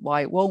reason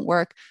why it won't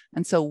work.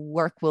 And so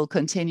work will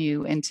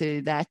continue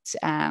into that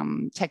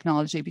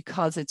technology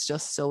because it's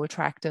just so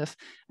attractive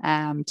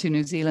to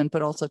New Zealand,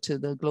 but also to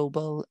the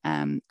global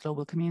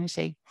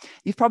community.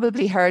 You've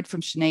probably heard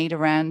from Sinead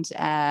around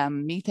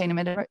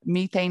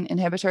methane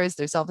inhibitors.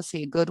 There's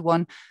obviously a good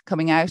one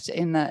coming out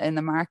in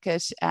the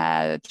market,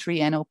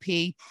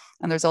 3-NOP.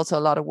 And there's also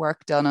a lot of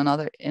work done on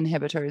other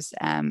inhibitors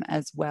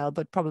as well,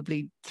 but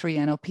probably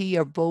 3-NOP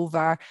or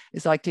Bovar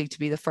is likely to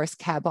be the first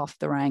cab off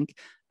the rank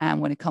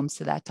when it comes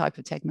to that type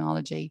of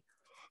technology.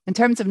 In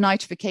terms of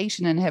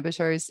nitrification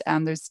inhibitors,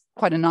 there's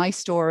quite a nice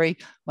story.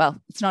 Well,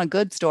 it's not a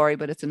good story,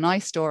 but it's a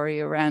nice story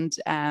around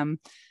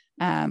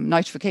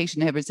nitrification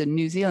inhibitors in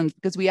New Zealand,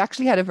 because we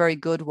actually had a very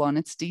good one.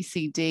 It's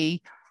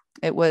DCD.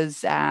 It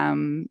was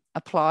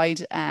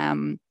applied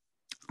on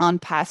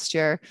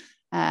pasture.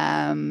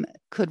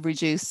 Could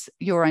reduce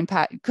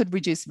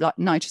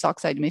nitrous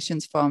oxide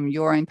emissions from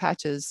urine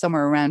patches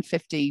somewhere around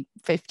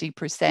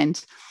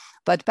 50%.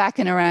 But back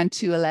in around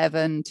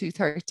 2011,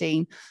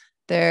 2013,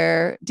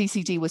 their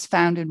DCD was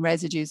found in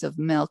residues of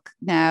milk.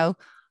 Now,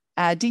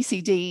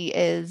 DCD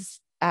is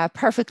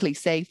perfectly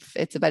safe.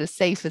 It's about as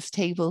safe as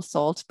table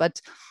salt,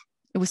 but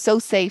it was so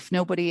safe,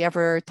 nobody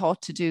ever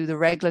thought to do the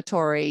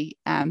regulatory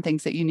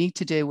things that you need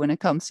to do when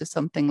it comes to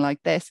something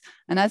like this.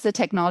 And as the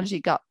technology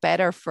got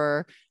better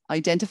for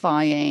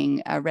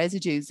identifying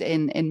residues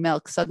in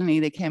milk, suddenly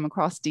they came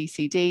across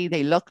DCD.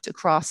 They looked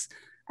across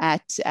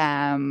at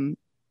the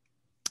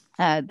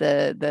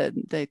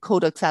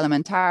Codex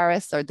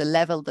Alimentaris, or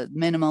the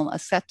minimum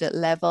accepted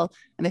level,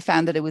 and they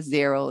found that it was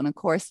 0. And of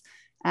course,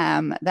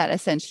 that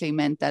essentially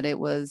meant that it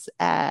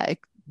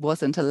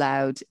wasn't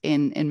allowed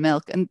in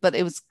milk. But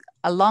it was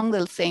along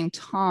the same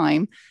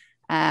time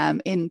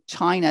in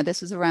China.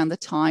 This was around the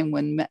time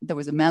when there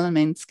was a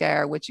melamine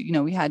scare, which,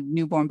 we had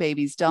newborn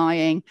babies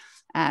dying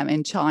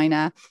in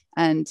China.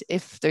 And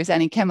if there's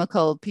any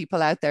chemical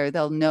people out there,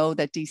 they'll know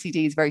that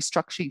DCD is very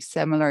structurally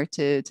similar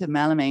to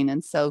melamine.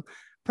 And so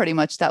pretty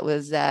much that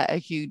was a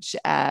huge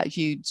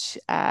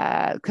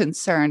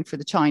concern for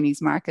the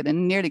Chinese market,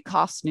 and nearly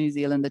cost New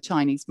Zealand the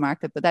Chinese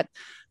market. But that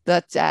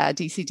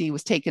DCD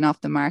was taken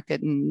off the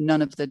market, and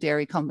none of the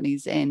dairy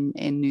companies in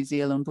New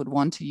Zealand would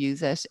want to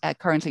use it.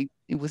 Currently,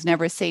 it was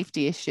never a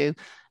safety issue.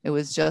 It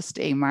was just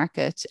a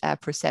market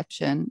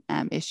perception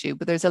issue.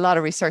 But there's a lot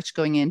of research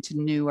going into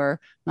newer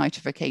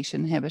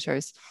nitrification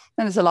inhibitors.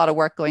 And there's a lot of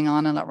work going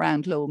on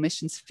around low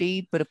emissions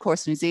feed. But of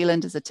course, New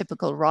Zealand is a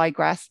typical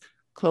ryegrass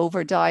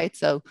clover diet.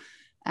 So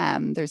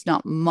there's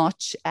not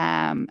much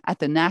at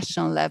the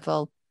national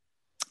level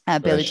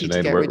ability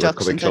to get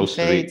reductions in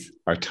feeds.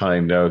 Our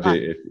time now.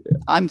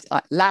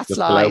 Last just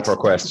slide. allow for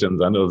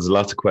questions. I know there's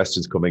lots of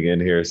questions coming in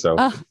here. So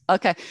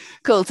okay,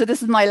 cool. So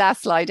this is my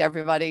last slide,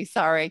 everybody.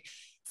 Sorry.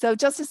 So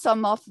just to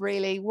sum up,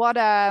 really, what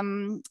are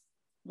New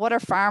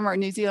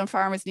Zealand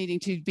farmers needing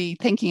to be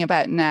thinking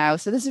about now?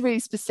 So this is really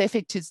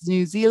specific to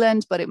New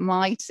Zealand, but it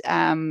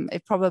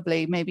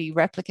probably maybe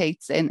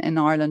replicates in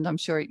Ireland. I'm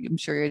sure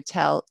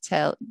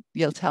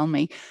you'll tell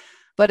me.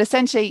 But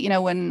essentially,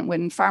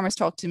 when farmers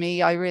talk to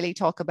me, I really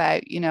talk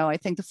about, I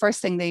think the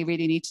first thing they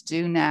really need to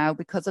do now,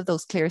 because of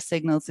those clear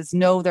signals, is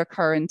know their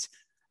current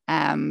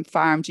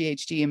farm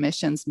GHG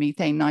emissions,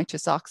 methane,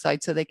 nitrous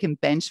oxide, so they can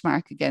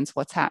benchmark against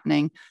what's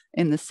happening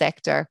in the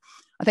sector.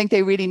 I think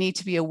they really need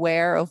to be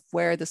aware of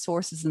where the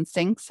sources and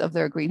sinks of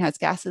their greenhouse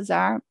gases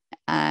are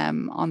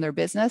on their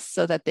business,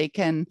 so that they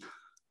can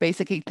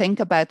basically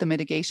think about the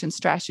mitigation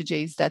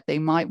strategies that they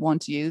might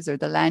want to use, or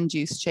the land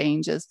use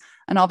changes,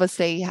 and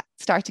obviously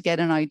start to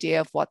get an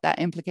idea of what that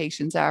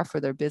implications are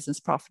for their business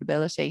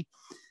profitability.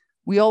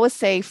 We always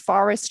say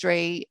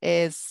forestry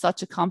is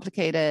such a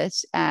complicated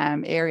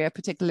area,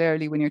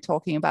 particularly when you're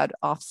talking about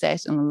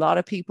offset, and a lot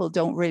of people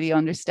don't really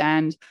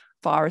understand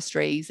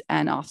forestries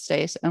and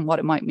offset and what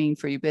it might mean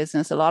for your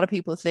business. A lot of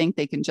people think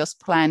they can just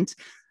plant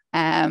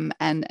and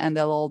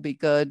they'll all be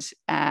good.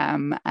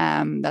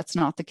 That's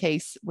not the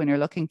case when you're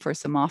looking for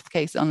some off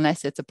case,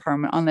 unless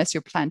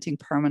you're planting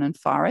permanent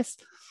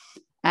forest.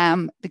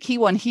 The key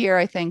one here,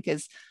 I think,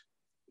 is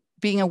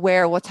being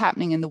aware of what's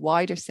happening in the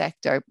wider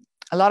sector.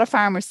 A lot of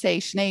farmers say,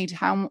 Sinead,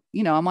 am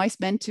I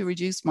meant to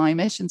reduce my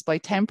emissions by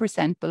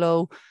 10%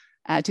 below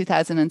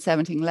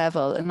 2017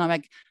 level? And I'm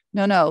like,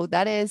 no,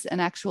 that is an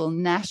actual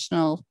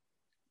national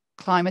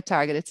climate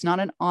target. It's not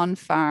an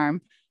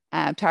on-farm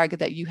target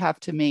that you have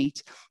to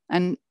meet.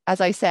 And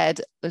as I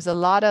said, there's a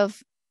lot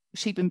of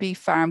sheep and beef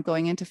farm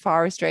going into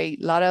forestry.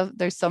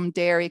 There's some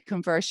dairy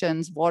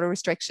conversions, water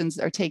restrictions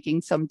are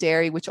taking some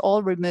dairy, which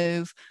all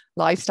remove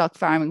livestock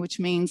farming, which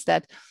means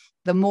that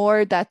the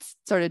more that's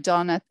sort of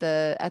done at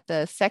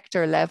the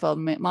sector level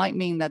might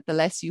mean that the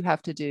less you have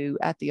to do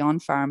at the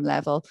on-farm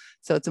level.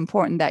 So it's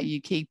important that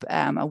you keep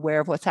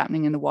aware of what's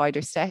happening in the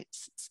wider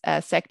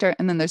sector.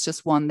 And then there's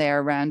just one there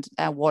around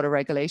water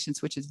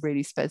regulations, which is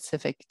really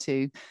specific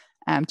to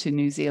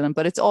New Zealand.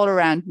 But it's all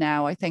around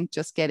now, I think,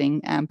 just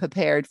getting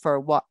prepared for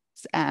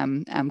what's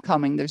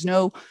coming. There's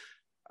no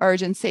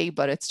urgency,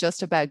 but it's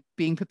just about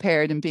being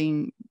prepared and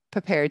being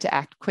prepared to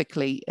act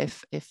quickly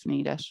if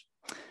needed.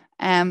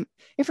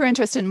 If you're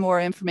interested in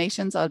more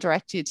information, I'll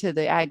direct you to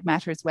the Ag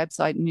Matters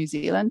website in New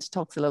Zealand. It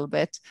talks a little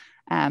bit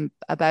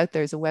about,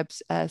 there's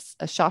a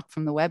shot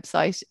from the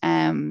website.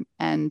 I'm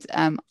at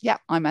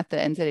the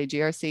NZA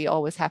GRC,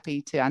 always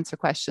happy to answer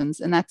questions.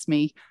 And that's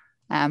me,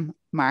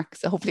 Mark.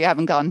 So hopefully I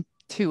haven't gone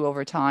too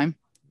over time.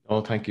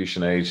 Oh, thank you,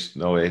 Sinead.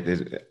 No, I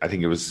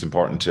think it was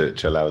important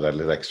to allow that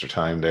little extra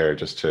time there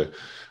just to,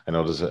 I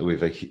know we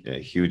have a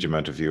huge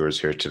amount of viewers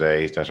here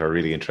today that are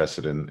really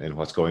interested in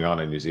what's going on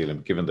in New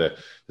Zealand, given the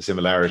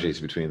similarities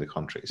between the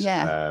countries.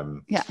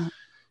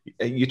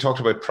 You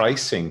talked about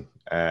pricing.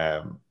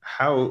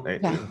 How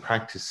in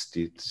practice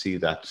do you see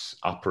that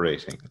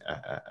operating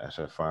at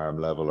a farm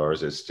level, or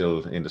is it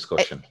still in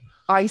discussion?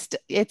 It's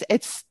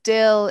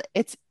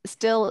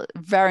still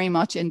very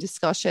much in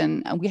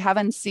discussion,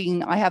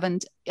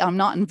 and I'm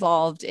not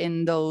involved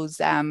in those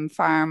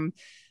farm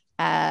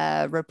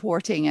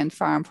reporting and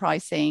farm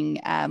pricing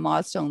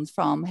milestones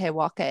from He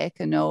Waka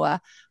Eke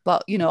Noa.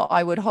 But,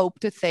 I would hope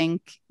to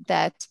think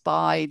that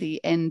by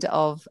the end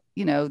of,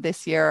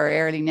 this year or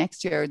early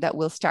next year, that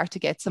we'll start to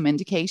get some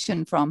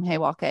indication from He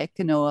Waka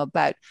Eke Noa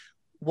about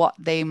what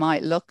they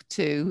might look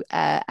to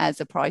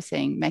as a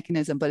pricing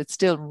mechanism, but it's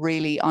still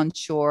really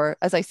unsure.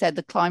 As I said,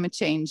 the Climate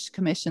Change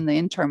Commission, the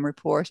interim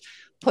report,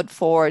 put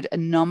forward a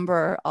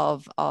number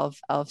of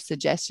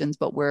suggestions,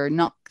 but we're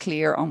not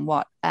clear on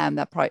what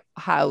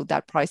how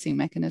that pricing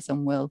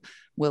mechanism will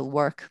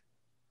work.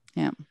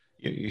 Yeah.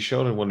 You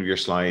showed in one of your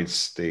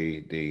slides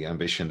the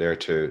ambition there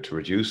to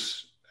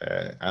reduce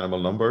animal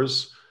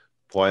numbers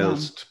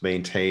whilst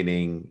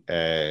maintaining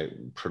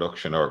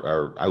production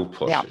or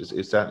output. Yeah.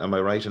 Is that, am I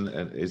right?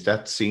 And is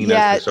that seen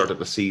as the sort of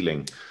the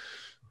ceiling?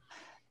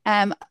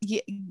 That's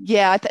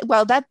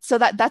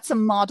a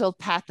model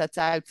path that's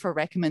out for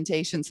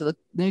recommendation. So the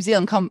New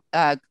Zealand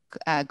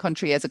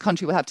country as a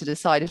country will have to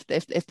decide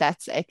if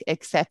that's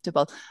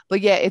acceptable. But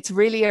yeah, it's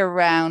really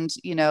around,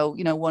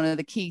 one of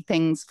the key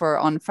things for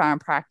on-farm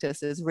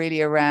practice is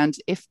really around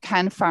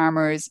can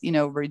farmers,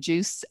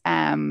 reduce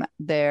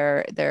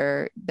their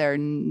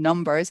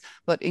numbers,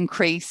 but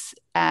increase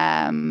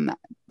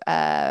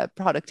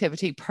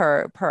productivity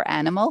per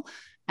animal.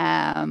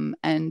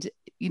 And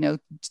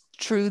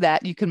through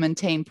that you can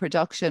maintain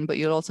production, but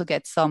you'll also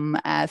get some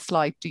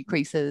slight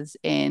decreases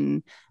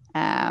in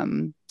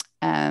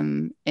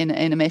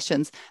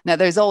emissions. Now,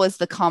 there's always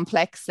the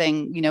complex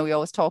thing, we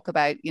always talk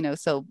about,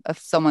 so if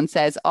someone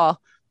says, I'll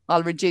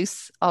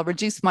reduce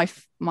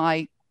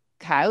my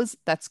cows,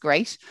 that's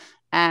great.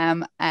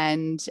 But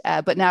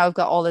now I've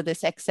got all of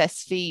this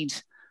excess feed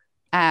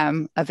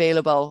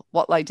available.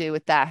 What'll I do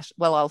with that?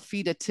 Well, I'll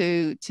feed it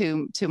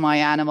to my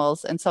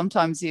animals, and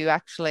sometimes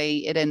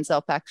it ends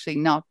up actually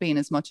not being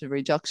as much a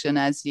reduction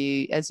as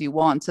you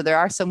want. So there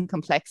are some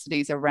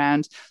complexities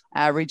around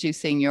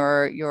reducing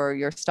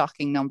your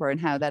stocking number and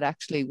how that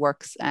actually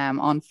works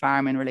on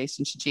farm in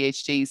relation to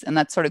GHGs, and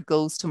that sort of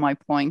goes to my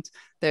point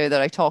there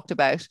that I talked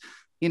about.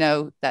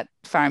 That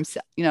farm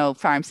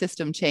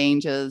system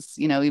changes,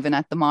 even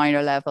at the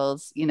minor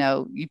levels,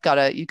 you've got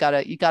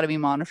to be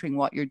monitoring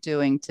what you're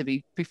doing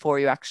before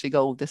you actually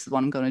go, this is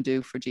what I'm going to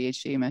do for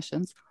GHG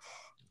emissions.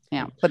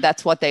 Yeah. But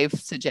that's what they've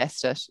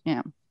suggested.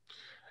 Yeah.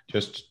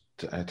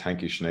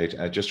 Thank you,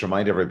 Sinead. Just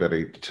remind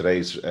everybody,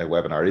 today's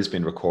webinar is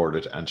being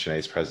recorded and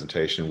Sinead's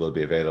presentation will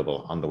be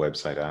available on the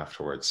website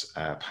afterwards.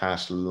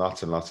 Pat,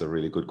 lots and lots of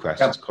really good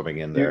questions coming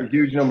in there.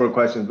 Huge number of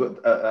questions,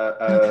 but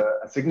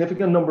a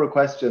significant number of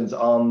questions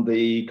on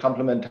the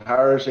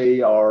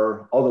complementarity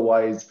or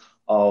otherwise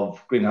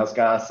of greenhouse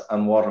gas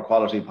and water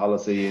quality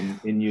policy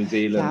in New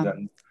Zealand,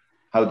 and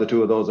how the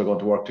two of those are going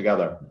to work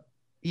together.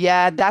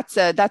 Yeah, that's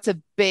a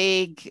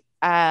big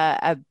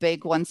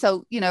one.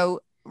 So,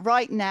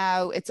 right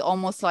now, it's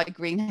almost like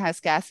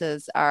greenhouse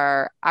gases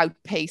are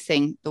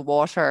outpacing the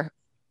water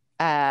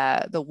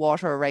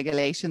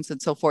regulations and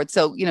so forth.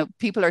 So,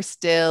 people are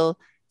still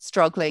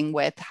struggling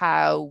with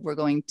how we're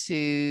going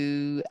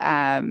to,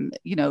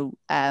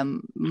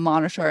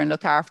 monitor and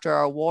look after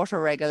our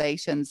water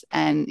regulations.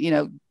 And,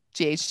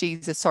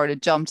 GHGs has sort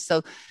of jumped.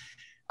 So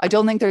I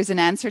don't think there's an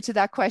answer to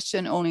that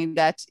question, only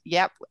that,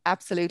 yep,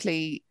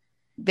 absolutely,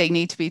 they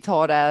need to be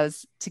thought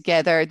as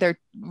together.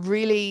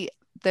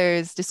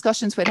 There's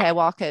discussions with He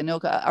Waka Eke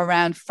Noa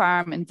around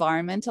farm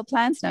environmental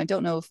plans. Now, I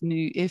don't know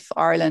if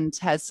Ireland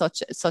has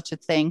such a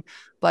thing,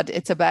 but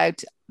it's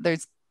about,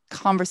 there's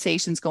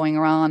conversations going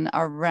on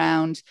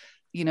around,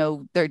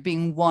 there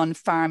being one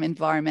farm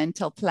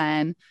environmental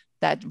plan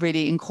that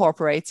really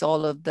incorporates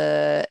all of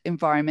the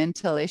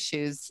environmental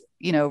issues,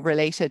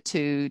 related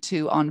to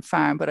on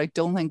farm. But I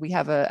don't think we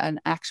have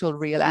an actual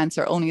real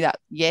answer, only that,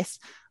 yes,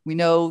 we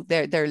know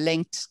they're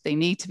linked, they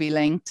need to be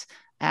linked.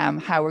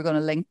 How we're going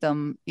to link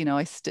them,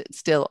 is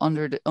still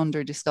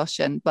under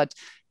discussion. But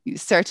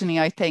certainly,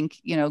 I think,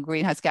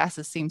 greenhouse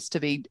gases seems to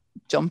be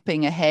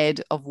jumping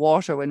ahead of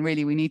water when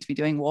really we need to be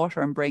doing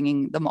water and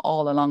bringing them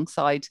all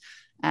alongside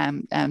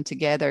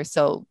together.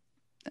 So,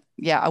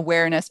 yeah,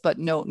 awareness, but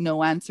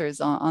no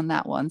answers on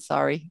that one.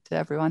 Sorry to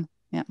everyone.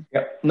 Yeah.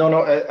 Yeah.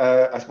 No.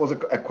 I suppose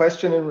a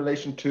question in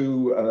relation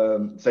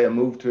to, say, a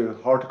move to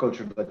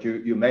horticulture that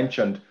you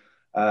mentioned.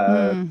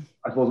 I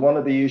suppose one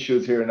of the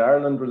issues here in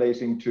Ireland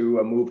relating to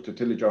a move to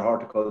tillage or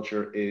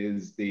horticulture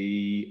is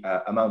the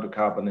amount of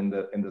carbon in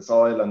the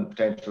soil and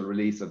potential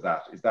release of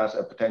that. Is that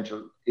a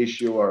potential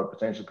issue or a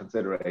potential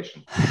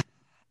consideration?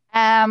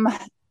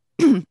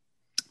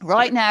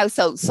 Right now,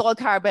 so soil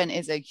carbon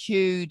is a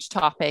huge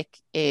topic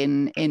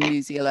in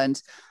New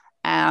Zealand.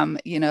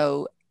 You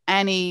know,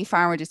 any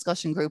farmer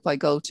discussion group I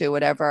go to,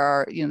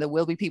 whatever, you know, there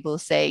will be people who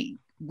say,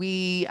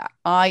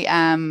 I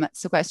am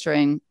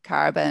sequestering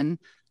carbon,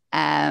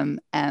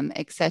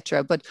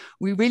 etc. But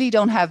we really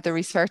don't have the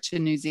research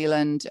in New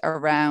Zealand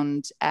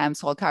around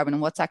soil carbon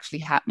and what's actually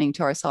happening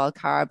to our soil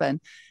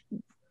carbon.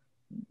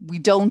 We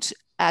don't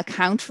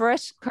account for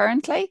it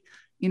currently,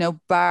 you know,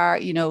 bar,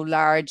 you know,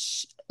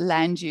 large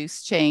land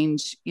use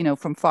change, you know,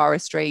 from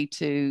forestry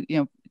to, you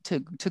know,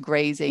 to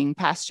grazing,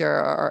 pasture,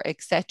 or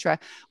etc.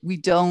 We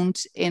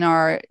don't, in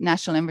our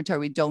national inventory,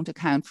 we don't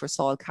account for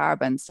soil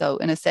carbon. So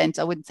in a sense,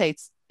 I wouldn't say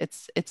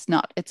it's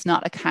not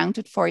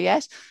accounted for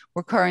yet.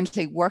 We're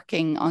currently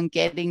working on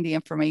getting the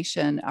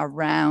information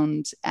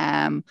around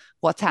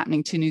what's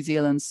happening to New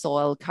Zealand's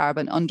soil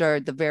carbon under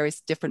the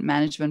various different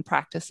management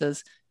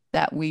practices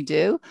that we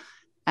do.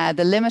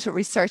 The limited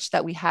research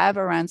that we have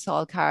around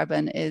soil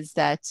carbon is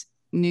that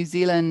New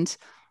Zealand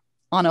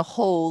on a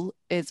whole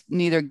is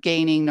neither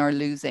gaining nor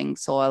losing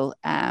soil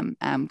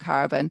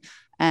carbon.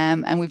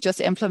 And we've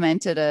just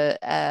implemented a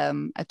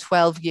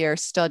 12-year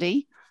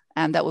study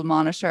that will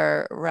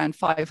monitor around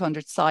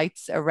 500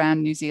 sites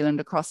around New Zealand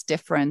across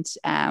different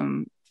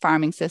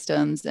farming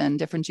systems and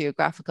different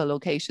geographical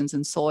locations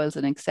and soils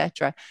and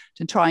etc.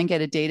 to try and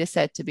get a data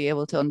set to be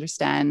able to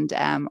understand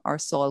our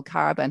soil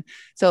carbon.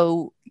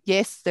 So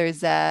yes,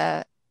 there's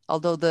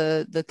although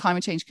the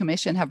Climate Change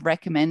Commission have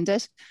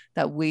recommended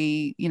that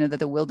that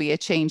there will be a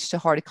change to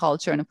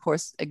horticulture, and of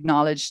course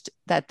acknowledged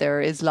that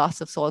there is loss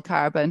of soil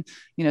carbon,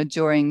 you know,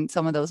 during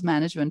some of those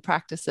management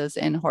practices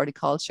in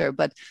horticulture,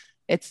 but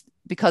it's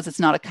because it's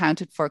not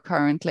accounted for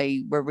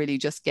currently, we're really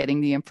just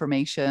getting the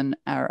information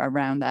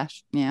around that.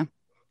 Yeah.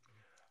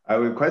 I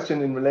have a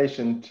question in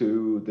relation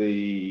to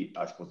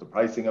I suppose, the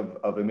pricing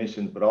of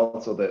emissions, but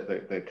also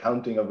the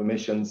counting of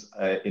emissions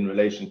in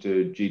relation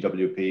to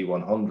GWP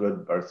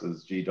 100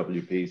 versus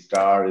GWP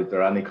star. Is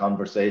there any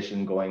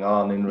conversation going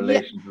on in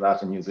relation to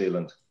that in New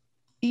Zealand?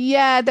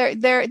 Yeah,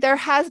 there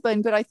has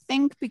been, but I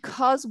think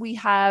because we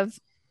have,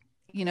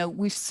 you know,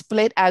 we've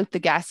split out the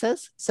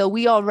gases. So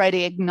we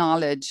already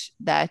acknowledge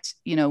that,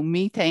 you know,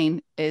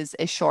 methane is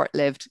a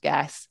short-lived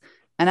gas.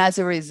 And as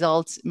a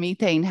result,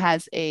 methane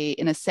has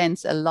in a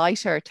sense, a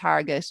lighter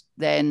target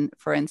than,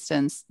 for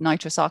instance,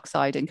 nitrous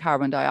oxide and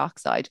carbon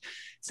dioxide.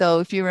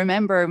 So if you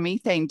remember,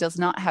 methane does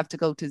not have to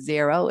go to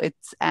zero.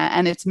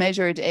 And it's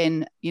measured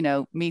in, you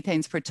know,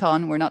 methanes per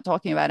ton. We're not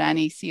talking about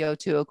any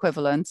CO2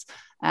 equivalents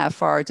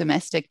for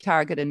domestic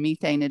target and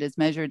methane. It is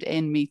measured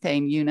in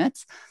methane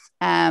units.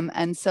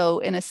 And so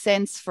in a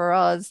sense for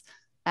us,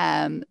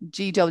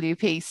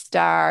 GWP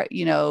star,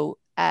 you know,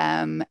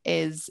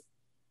 is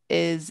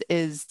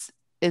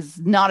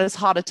not as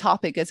hot a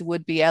topic as it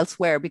would be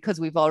elsewhere, because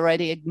we've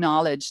already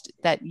acknowledged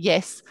that,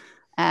 yes,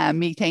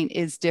 methane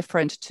is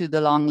different to the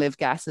long-lived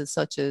gases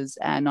such as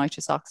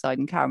nitrous oxide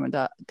and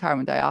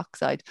carbon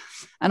dioxide.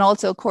 And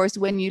also, of course,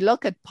 when you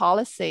look at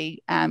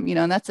policy, you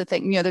know, and that's the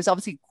thing, you know, there's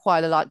obviously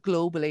quite a lot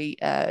globally,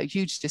 a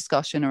huge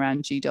discussion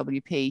around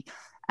GWP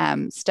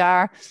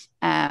star,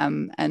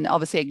 and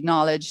obviously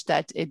acknowledge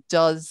that it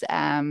does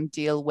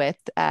deal with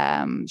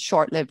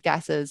short-lived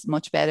gases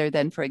much better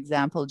than, for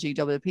example,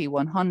 GWP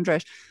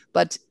 100.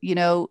 But, you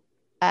know,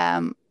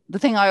 the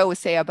thing I always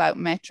say about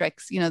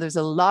metrics, you know, there's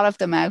a lot of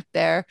them out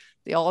there.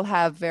 They all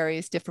have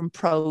various different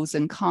pros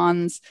and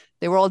cons.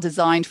 They were all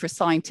designed for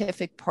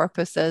scientific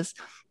purposes.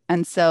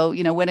 And so,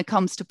 you know, when it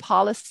comes to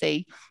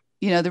policy,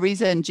 you know, the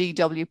reason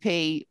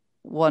GWP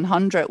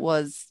 100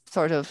 was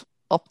sort of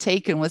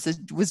uptaken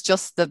was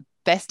just the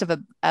best of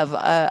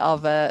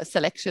a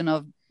selection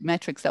of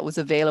metrics that was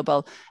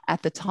available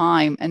at the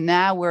time. And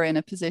now we're in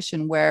a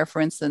position where,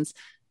 for instance,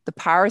 the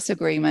Paris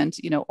Agreement,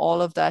 you know,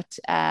 all of that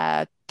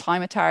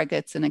climate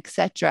targets and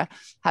etc.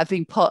 have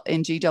been put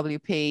in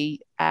GWP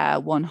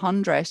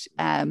 100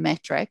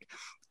 metric.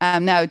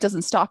 Now, it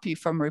doesn't stop you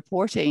from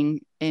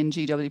reporting in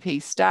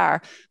GWP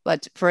star,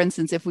 but for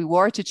instance, if we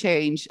were to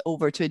change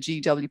over to a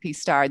GWP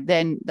star,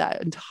 then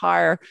that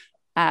entire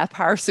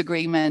Paris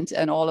Agreement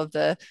and all of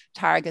the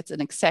targets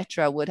and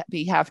etc. would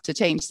have to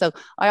change. So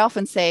I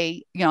often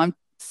say, you know, I'm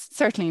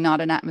certainly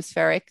not an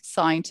atmospheric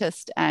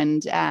scientist,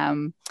 and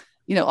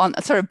you know,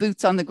 on sort of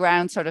boots on the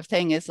ground sort of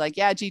thing is like,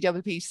 yeah,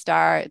 GWP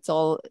star, it's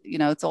all, you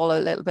know, it's all a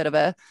little bit of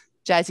a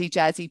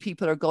jazzy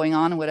people are going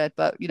on with it,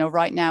 but you know,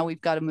 right now we've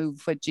got to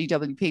move with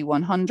GWP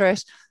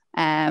 100.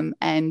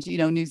 And you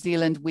know, New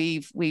Zealand,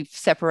 we've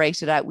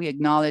separated out. We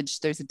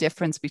acknowledge there's a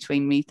difference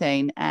between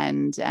methane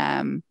and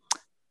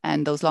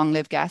those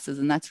long-lived gases,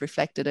 and that's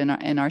reflected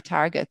in our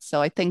targets.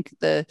 So I think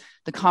the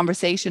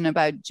conversation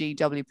about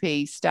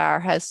GWP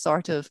star has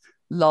sort of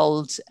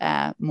lulled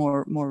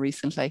more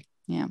recently.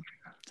 Yeah.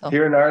 So.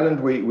 Here in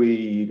Ireland,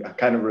 we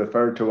kind of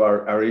refer to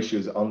our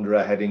issues under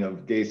a heading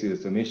of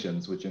gaseous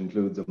emissions, which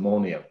includes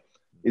ammonia.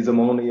 Is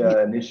ammonia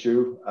an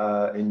issue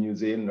in New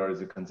Zealand, or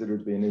is it considered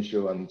to be an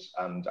issue? And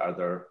are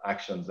there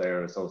actions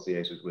there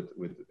associated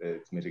with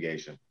its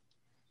mitigation?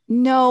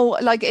 No,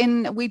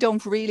 we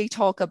don't really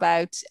talk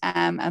about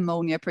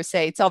ammonia per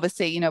se. It's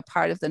obviously,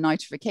 part of the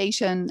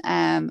nitrification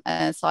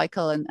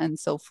cycle and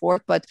so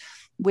forth. But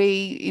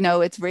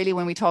it's really,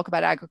 when we talk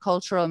about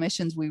agricultural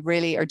emissions, we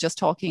really are just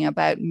talking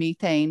about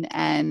methane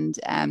and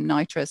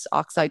nitrous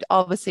oxide.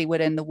 Obviously,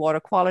 within the water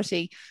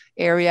quality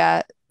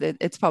area,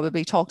 it's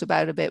probably talked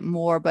about a bit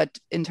more. But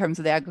in terms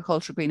of the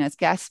agricultural greenhouse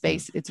gas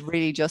space, it's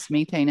really just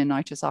methane and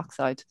nitrous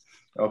oxide.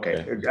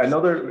 Okay,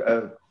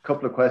 another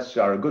couple of questions,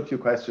 or a good few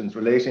questions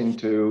relating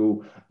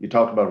to, you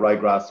talked about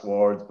ryegrass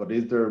swards, but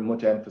is there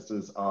much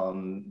emphasis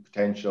on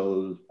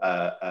potential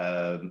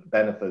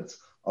benefits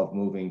of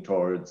moving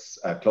towards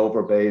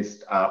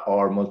clover-based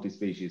or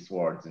multi-species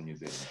swards in New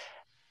Zealand?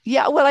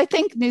 Yeah, well, I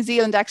think New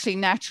Zealand actually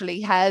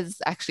naturally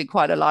has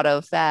quite a lot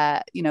of,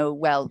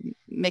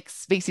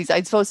 mixed species.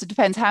 I suppose it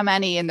depends how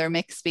many in their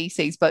mixed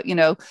species, but,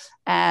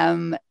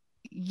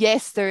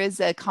 yes, there is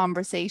a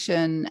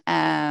conversation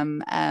around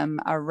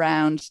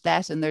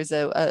that, and there's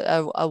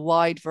a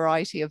wide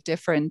variety of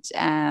different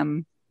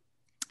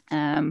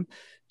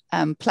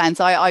plants.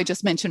 I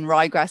just mentioned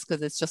ryegrass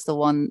because it's just the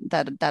one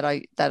that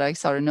I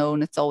sort of know,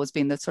 and it's always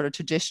been the sort of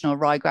traditional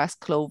ryegrass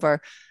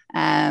clover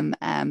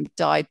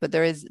diet. But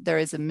there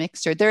is a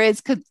mixture. There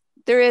is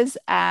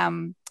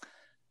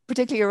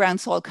particularly around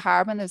soil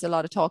carbon. There's a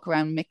lot of talk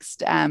around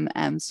mixed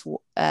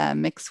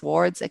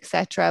swards,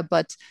 etc.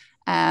 But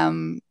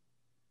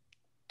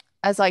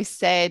as I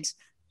said,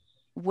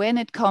 when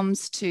it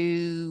comes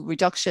to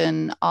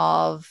reduction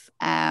of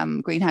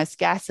greenhouse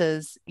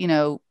gases,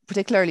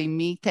 particularly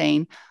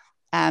methane,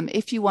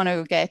 if you want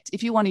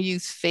to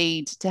use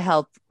feed to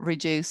help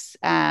reduce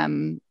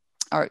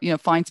or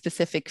find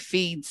specific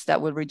feeds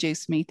that will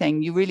reduce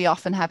methane, you really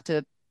often have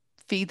to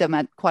feed them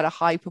at quite a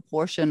high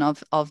proportion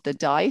of the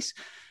diet,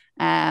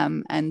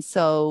 and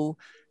so.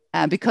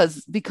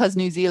 Because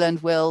New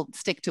Zealand will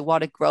stick to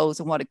what it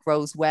grows and what it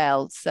grows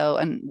well,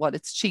 and what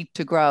it's cheap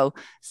to grow.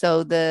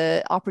 So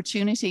the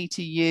opportunity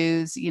to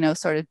use,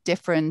 sort of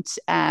different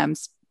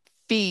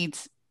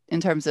feeds in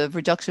terms of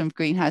reduction of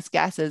greenhouse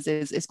gases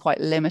is quite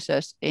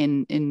limited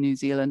in New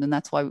Zealand, and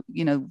that's why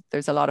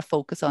there's a lot of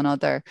focus on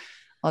other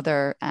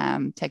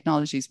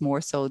technologies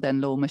more so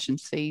than low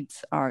emissions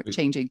feeds are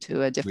changing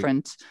to a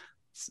different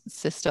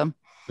system.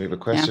 We have a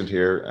question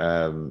here,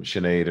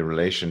 Sinead, in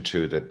relation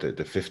to the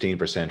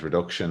 15%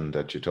 reduction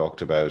that you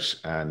talked about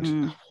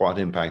and what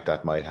impact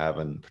that might have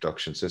on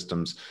production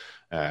systems.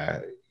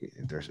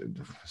 There's a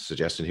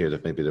suggestion here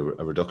that maybe a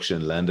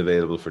reduction in land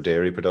available for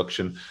dairy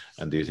production.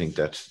 And do you think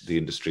that the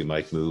industry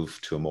might move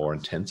to a more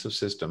intensive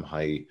system,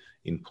 high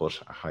input,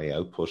 high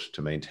output,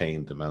 to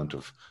maintain the amount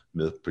of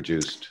milk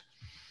produced?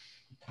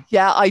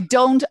 Yeah, I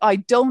don't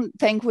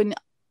think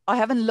I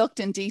haven't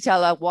looked in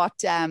detail at what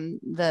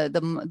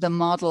the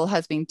model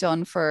has been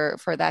done for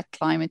that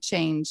climate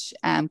change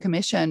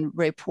commission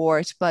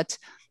report, but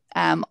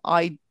in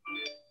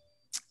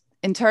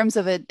terms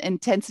of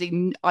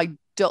intensity, I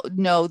don't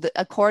know that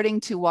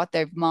according to what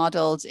they've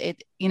modeled,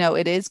 it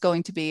is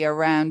going to be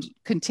around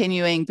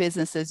continuing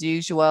business as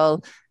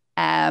usual,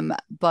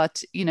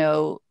 but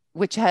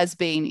which has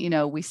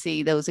been, we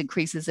see those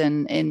increases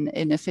in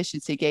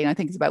efficiency gain. I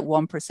think it's about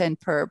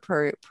 1%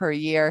 per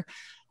year.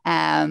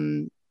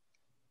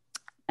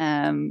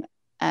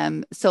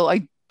 So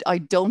I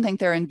don't think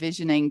they're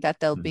envisioning that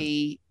there'll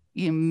be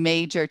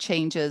major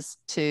changes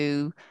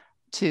to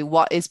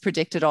what is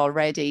predicted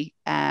already.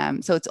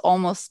 So it's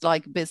almost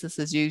like business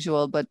as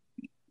usual, but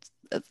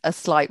a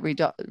slight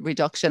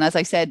reduction. As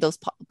I said, those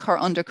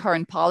under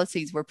current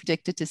policies were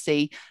predicted to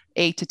see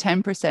 8 to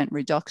 10%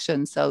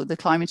 reduction. So the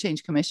Climate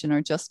Change Commission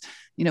are just,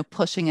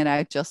 pushing it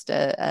out just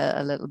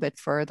a little bit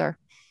further.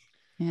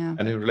 Yeah.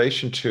 And in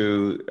relation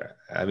to,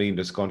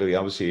 there's going to be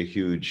obviously a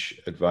huge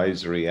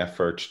advisory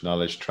effort,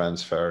 knowledge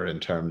transfer in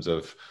terms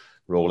of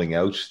rolling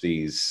out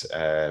these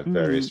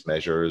various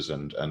measures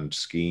and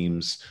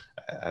schemes.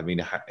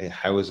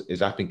 How is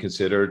that being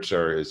considered,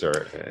 or is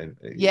there?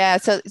 Yeah,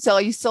 so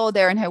you saw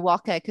there in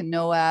Whakek and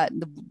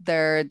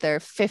NOAA, their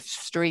fifth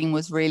stream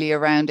was really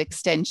around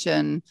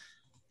extension,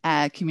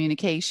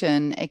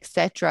 communication,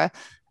 etc.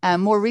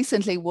 More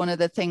recently, one of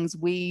the things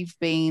we've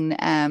been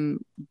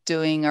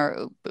doing,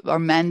 our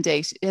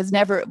mandate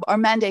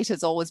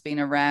has always been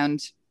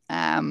around,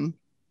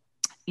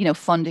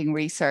 funding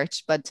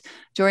research. But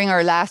during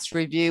our last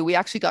review, we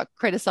actually got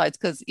criticized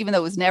because even though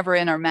it was never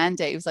in our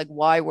mandate, it was like,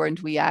 why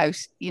weren't we out,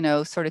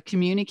 sort of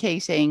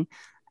communicating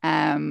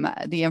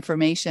the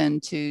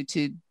information to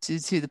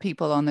the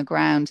people on the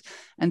ground?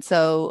 And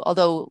so,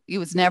 although it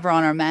was never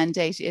on our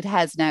mandate, it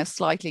has now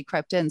slightly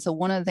crept in. So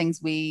one of the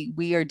things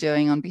we are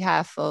doing on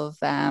behalf of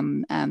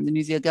the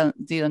New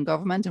Zealand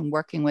government and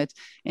working with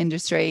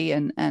industry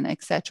and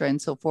et cetera and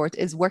so forth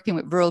is working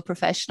with rural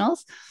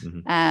professionals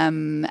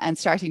and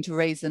starting to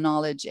raise the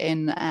knowledge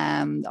in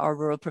our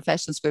rural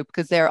professionals group,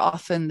 because they're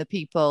often the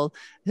people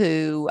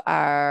who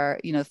are,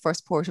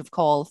 first port of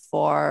call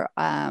for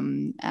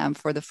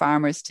the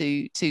farmers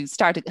to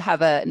start to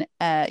have a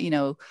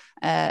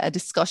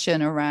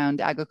discussion around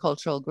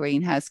agricultural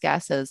greenhouse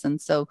gases.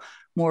 And so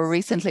more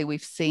recently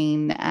we've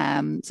seen,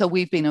 so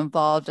we've been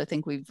involved. I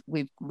think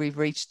we've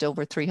reached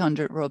over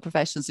 300 rural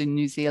professionals in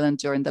New Zealand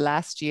during the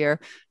last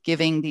year,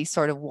 giving these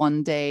sort of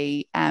one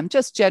day,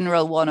 just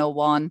general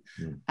 101.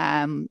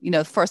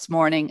 First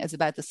morning is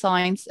about the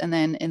science, and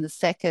then in the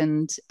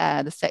second,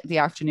 the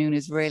afternoon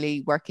is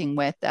really working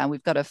with,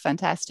 we've got a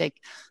fantastic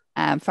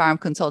farm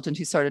consultant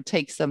who sort of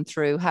takes them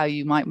through how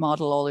you might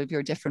model all of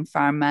your different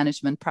farm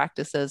management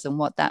practices and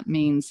what that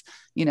means.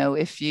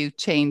 If you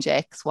change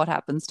X, what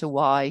happens to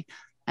Y,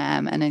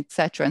 and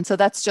etc. And so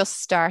that's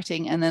just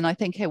starting. And then I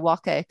think He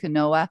Waka Eke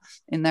Noa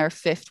in their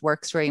fifth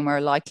work stream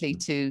are likely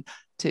to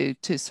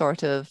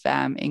sort of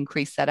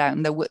increase that out.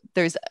 And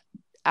there's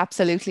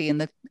absolutely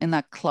in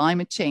that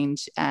climate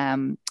change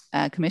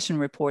commission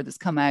report that's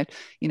come out,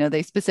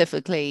 they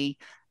specifically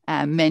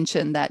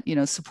mentioned that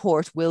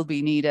support will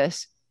be needed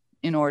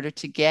in order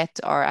to get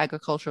our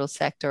agricultural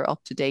sector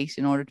up to date,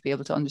 in order to be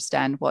able to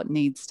understand what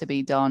needs to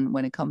be done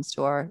when it comes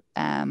to our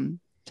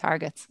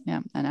targets,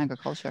 and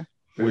agriculture.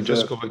 We're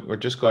just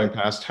going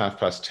past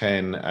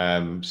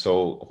 10:30.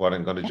 So what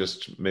I'm going to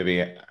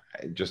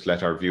just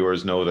let our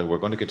viewers know that we're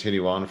going to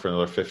continue on for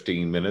another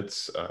 15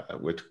 minutes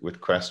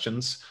with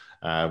questions.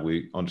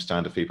 We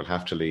understand if people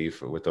have to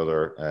leave with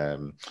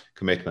other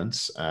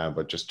commitments,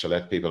 but just to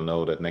let people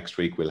know that next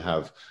week we'll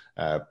have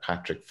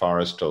Patrick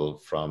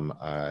Forrestal from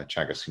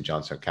Teagasc St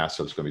Johnstone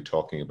Castle is going to be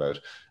talking about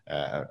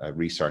a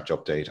research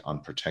update on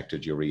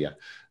protected urea.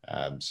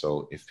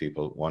 So if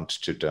people want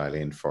to dial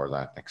in for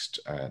that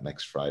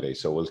next Friday.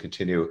 So we'll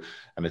continue,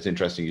 and it's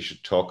interesting you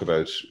should talk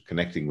about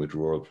connecting with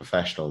rural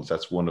professionals.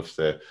 That's one of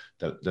the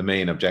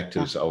main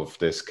objectives of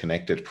this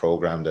connected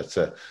program that's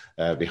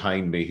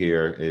behind me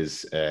here,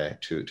 is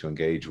to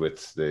engage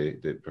with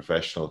the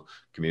professional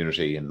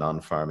community and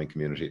non-farming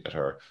community that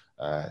are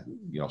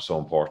so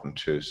important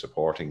to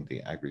supporting the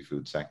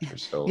agri-food sector.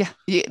 So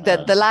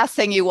the last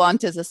thing you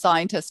want is a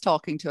scientist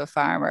talking to a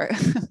farmer.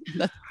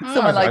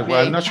 Someone like me.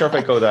 I'm not sure if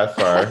I go that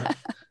far.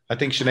 I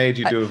think Sinead,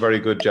 you do a very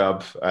good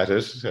job at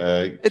it.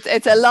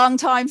 It's a long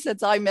time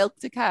since I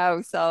milked a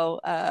cow, so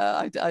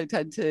I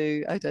tend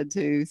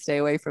to stay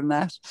away from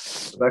that.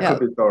 That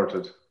could be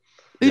sorted.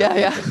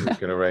 Yeah. We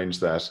can arrange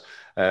that.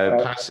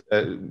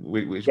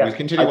 We'll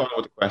continue on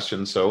with the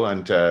questions. So,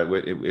 and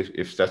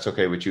if that's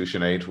okay with you,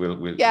 Sinead,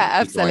 we'll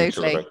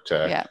absolutely.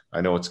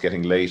 I know it's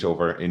getting late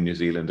over in New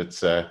Zealand.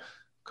 It's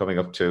coming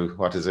up to,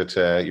 what is it?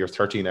 You're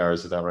 13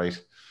 hours. Is that right?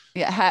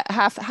 Yeah,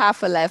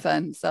 half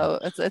 11. So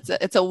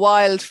it's a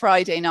wild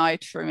Friday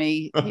night for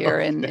me here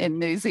in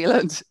New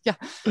Zealand. Yeah,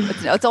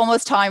 it's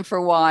almost time for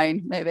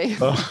wine, maybe.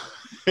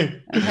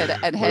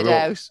 and head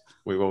out.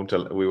 We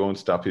won't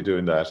stop you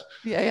doing that.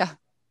 Yeah.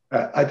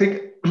 I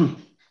think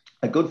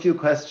a good few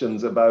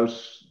questions about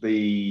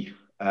the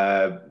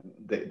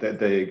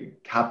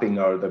capping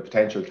or the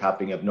potential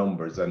capping of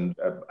numbers, and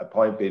a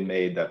point being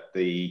made that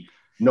the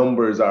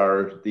numbers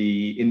are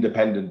the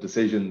independent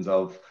decisions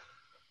of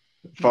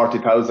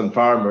 40,000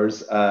 farmers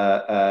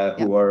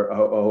who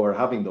are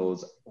having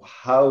those. Is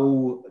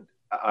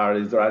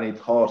there any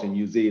thought in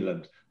New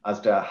Zealand as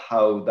to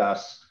how that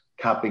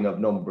capping of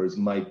numbers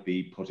might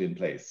be put in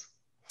place?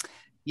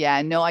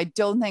 Yeah, no, I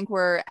don't think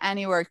we're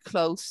anywhere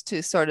close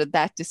to sort of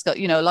that to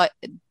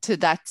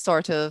that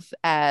sort of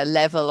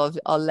level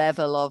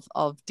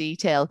of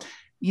detail,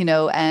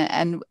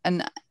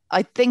 and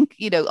I think,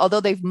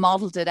 although they've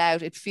modeled it out,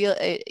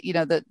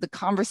 the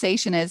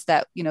conversation is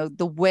that,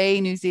 the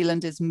way New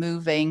Zealand is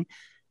moving,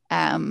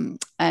 and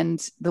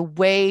the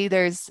way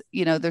there's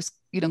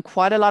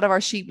quite a lot of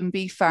our sheep and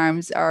beef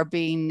farms are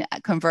being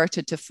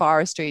converted to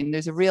forestry, and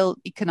there's a real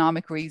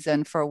economic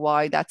reason for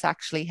why that's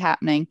actually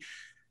happening.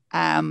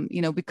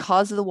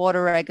 Because of the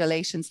water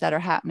regulations that are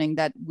happening,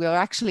 that we'll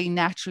actually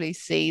naturally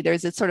see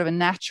there's a sort of a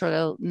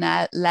natural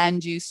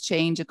land use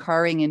change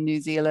occurring in New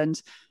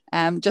Zealand,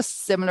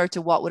 just similar to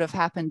what would have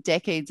happened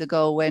decades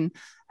ago when,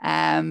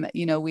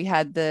 we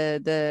had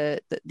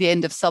the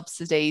end of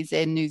subsidies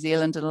in New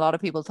Zealand, and a lot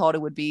of people thought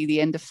it would be the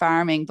end of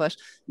farming, but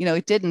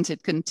it didn't.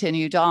 It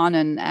continued on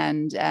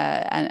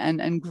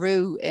and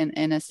grew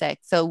in a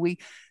sec. So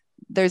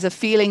there's a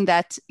feeling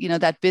that,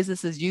 that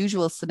business as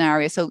usual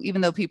scenario. So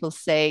even though people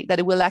say that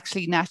it will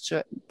actually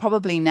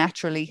probably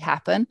naturally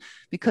happen,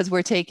 because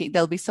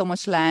there'll be so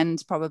much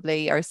land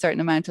probably, or a certain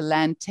amount of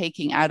land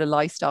taking out of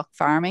livestock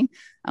farming,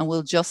 and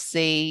we'll just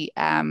see,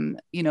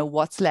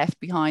 what's left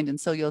behind. And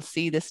so you'll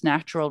see this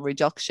natural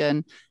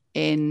reduction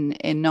in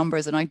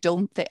numbers. And I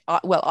don't think,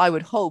 I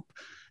would hope,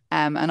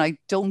 and I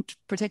don't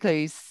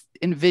particularly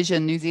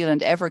envision New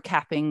Zealand ever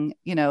capping,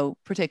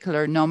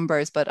 particular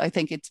numbers, but I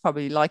think it's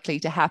probably likely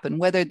to happen.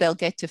 Whether they'll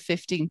get to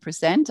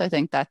 15%, I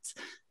think that's,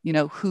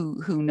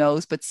 who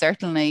knows, but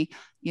certainly,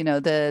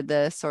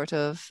 the sort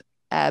of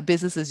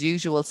business as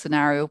usual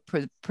scenario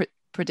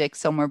predicts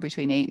somewhere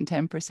between 8 and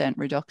 10%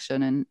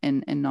 reduction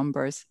in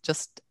numbers,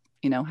 just,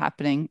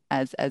 happening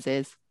as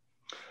is.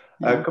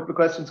 A couple of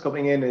questions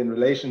coming in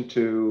relation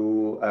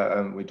to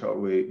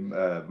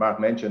Mark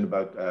mentioned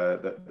about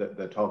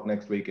the talk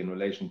next week in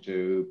relation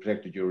to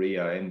protected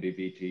urea,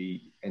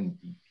 NPT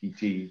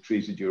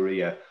treated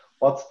urea.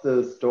 What's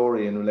the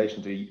story in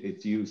relation to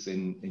its use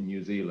in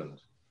New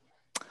Zealand?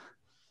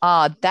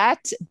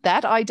 That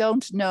I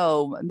don't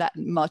know that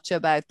much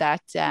about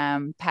that,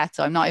 Pat.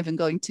 So I'm not even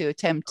going to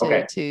attempt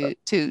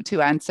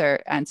to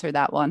answer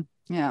that one.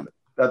 Yeah,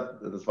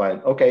 that's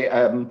fine.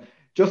 Okay.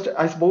 Just,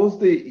 I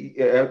suppose,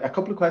 a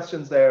couple of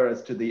questions there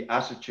as to the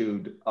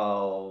attitude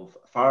of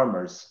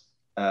farmers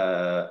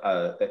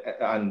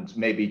and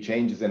maybe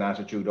changes in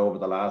attitude over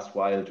the last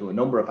while to a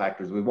number of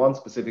factors. We have one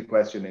specific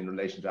question in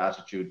relation to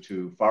attitude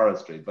to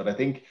forestry, but I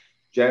think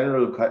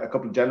a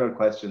couple of general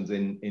questions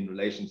in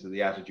relation to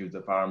the attitudes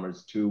of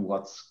farmers to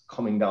what's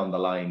coming down the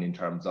line in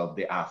terms of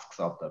the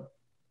asks of them.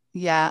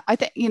 Yeah, I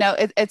think,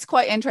 it's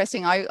quite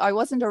interesting. I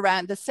wasn't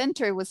around. The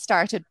centre was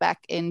started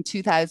back in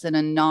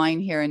 2009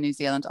 here in New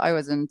Zealand. I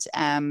wasn't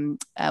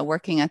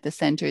working at the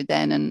centre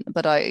then,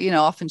 but I,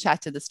 often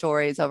chat to the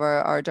stories of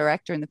our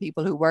director and the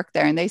people who work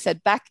there. And they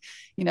said back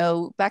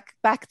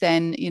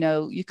then,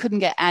 you couldn't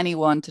get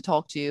anyone to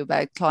talk to you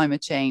about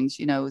climate change.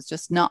 It was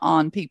just not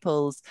on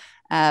people's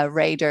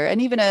radar. And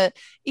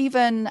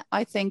even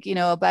I think,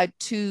 about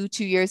two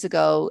years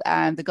ago,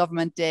 the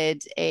government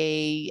did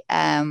a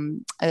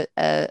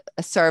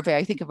survey,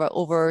 I think, of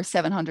over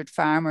 700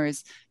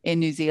 farmers in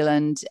New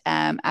Zealand,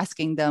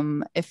 asking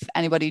them if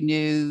anybody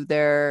knew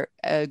their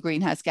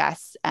greenhouse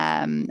gas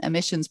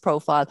emissions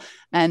profile.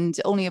 And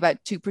only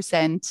about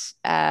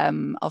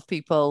 2% of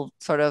people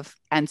sort of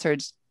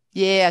answered,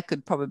 yeah, I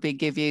could probably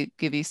give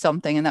you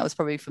something. And that was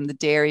probably from the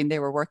dairy, and they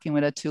were working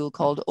with a tool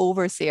called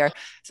Overseer.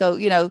 So,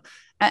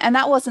 and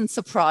that wasn't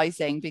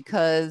surprising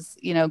because,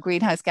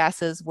 greenhouse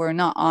gases were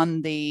not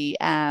on the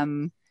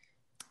in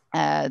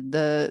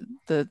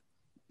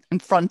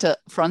front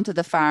of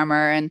the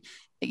farmer. And,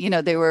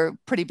 they were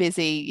pretty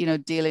busy,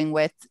 dealing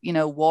with,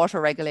 water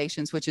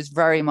regulations, which is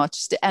very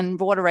much, and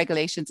water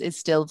regulations is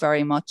still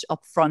very much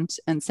up front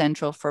and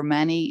central for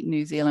many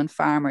New Zealand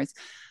farmers.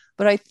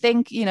 But I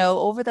think,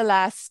 over the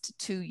last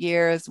 2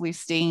 years, we've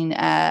seen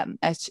a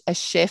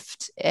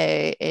shift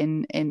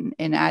in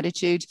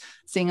attitude,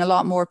 seeing a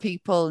lot more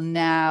people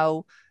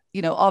now.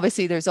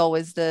 Obviously, there's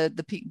always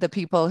the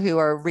people who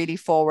are really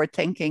forward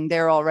thinking.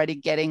 They're already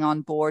getting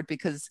on board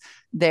because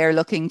they're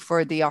looking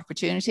for the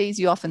opportunities.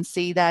 You often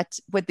see that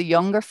with the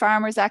younger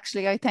farmers,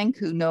 actually, I think,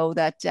 who know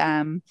that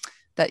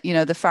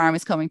the farm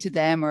is coming to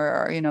them,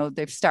 or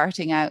they're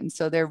starting out, and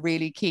so they're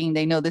really keen.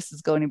 They know this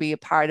is going to be a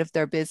part of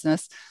their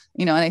business,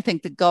 and I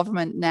think the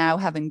government now,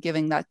 having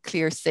given that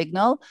clear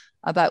signal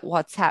about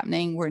what's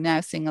happening, we're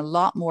now seeing a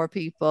lot more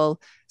people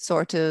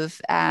sort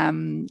of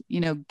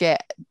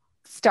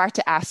start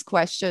to ask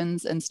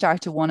questions and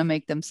start to want to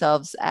make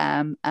themselves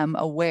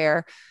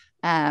aware.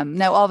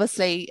 Now,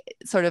 obviously,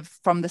 sort of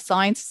from the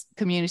science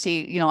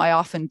community, I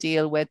often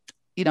deal with,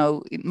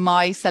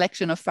 my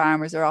selection of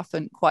farmers are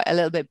often quite a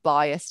little bit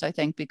biased, I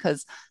think,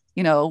 because,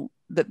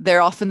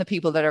 they're often the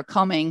people that are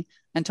coming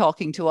and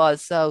talking to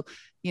us. So,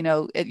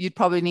 you'd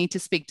probably need to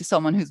speak to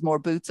someone who's more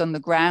boots on the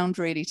ground,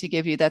 really, to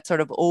give you that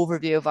sort of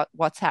overview of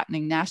what's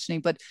happening nationally.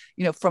 But,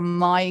 from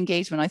my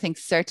engagement, I think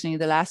certainly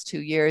the last 2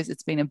 years,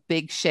 it's been a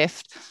big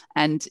shift.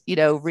 And,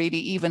 really,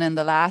 even in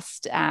the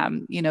last,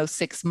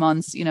 6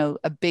 months,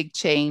 a big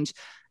change.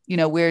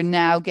 We're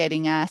now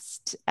getting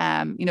asked,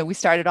 we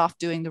started off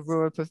doing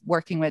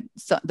working with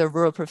the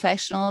rural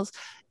professionals,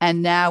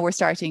 and now we're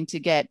starting to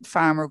get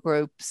farmer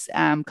groups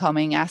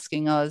coming,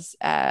 asking us,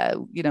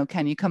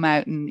 can you come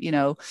out and,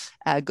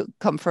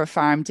 come for a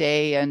farm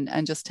day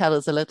and just tell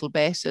us a little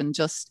bit, and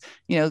just,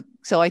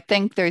 so I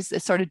think there's a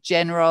sort of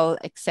general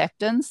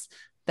acceptance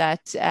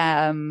that,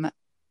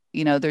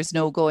 there's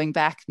no going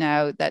back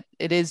now, that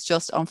it is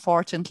just,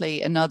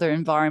 unfortunately, another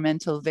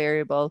environmental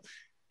variable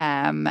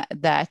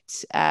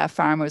that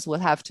farmers will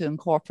have to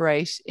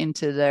incorporate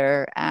into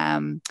their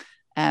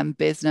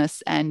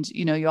business. And,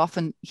 you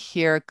often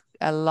hear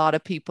a lot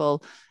of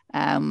people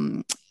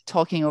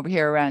talking over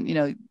here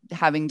around,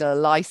 having the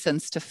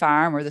license to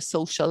farm, or the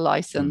social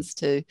license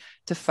to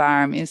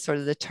farm is sort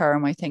of the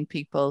term I think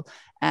people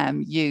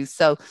use.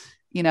 So,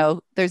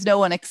 there's no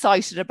one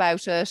excited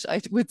about it,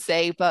 I would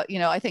say, but,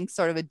 I think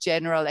sort of a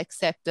general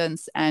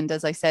acceptance. And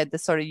as I said, the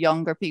sort of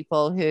younger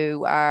people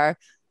who are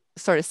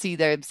sort of see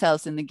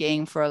themselves in the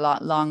game for a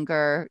lot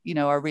longer,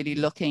 are really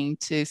looking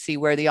to see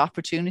where the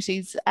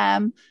opportunities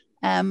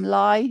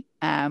lie.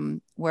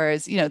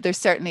 Whereas, there's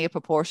certainly a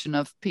proportion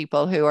of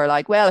people who are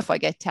like, well, if I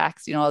get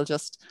taxed, I'll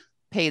just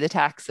pay the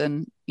tax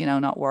and, you know,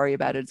 not worry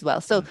about it as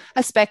well. So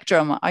a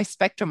spectrum, I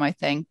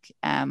think,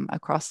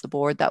 across the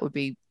board. That would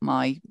be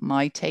my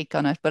take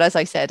on it. But as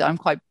I said,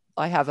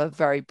 I have a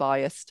very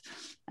biased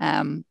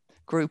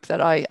group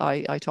that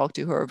I talk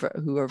to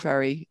who are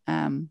very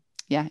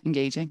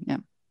engaging. Yeah.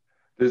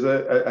 There's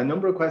a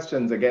number of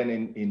questions again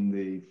in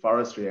the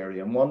forestry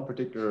area, and one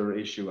particular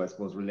issue I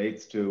suppose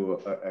relates to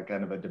a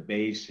kind of a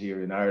debate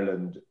here in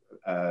Ireland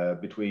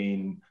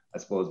between, I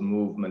suppose,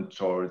 movement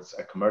towards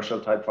a commercial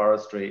type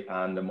forestry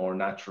and a more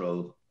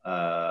natural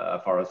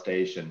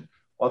afforestation.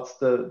 What's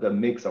the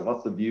mix, or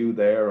what's the view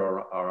there,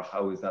 or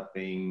how is that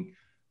being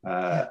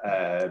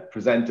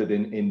presented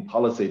in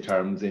policy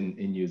terms in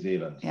New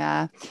Zealand?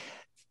 Yeah.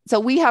 So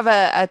we have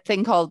a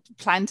thing called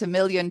plant a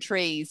million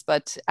trees,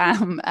 but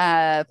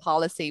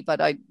policy,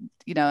 but and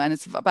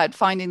it's about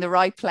finding the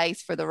right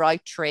place for the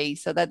right tree.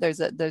 So that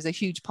there's a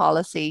huge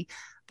policy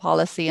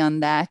on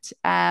that.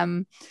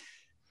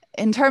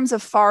 In terms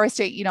of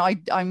forestry,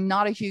 I'm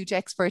not a huge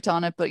expert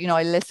on it, but,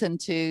 I listen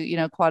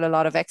to, quite a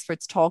lot of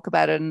experts talk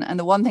about it. And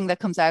the one thing that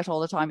comes out all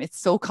the time, it's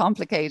so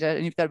complicated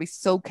and you've got to be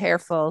so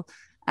careful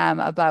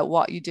about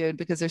what you do,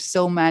 because there's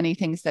so many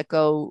things that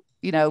go,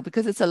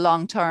 because it's a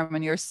long term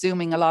and you're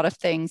assuming a lot of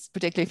things,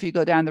 particularly if you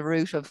go down the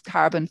route of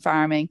carbon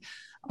farming,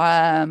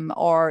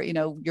 or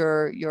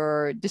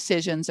your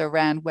decisions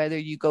around whether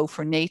you go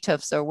for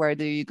natives or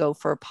whether you go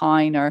for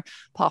pine or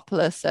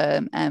populus,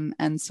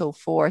 and so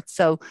forth.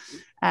 So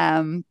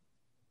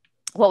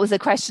what was the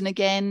question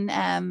again?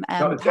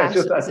 It's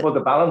just, I suppose, the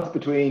balance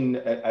between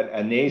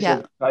a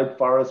native type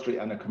forestry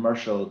and a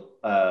commercial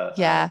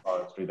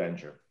forestry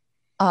venture.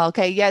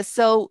 Okay, yeah.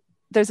 So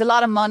there's a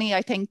lot of money,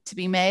 I think, to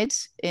be made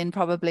in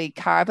probably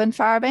carbon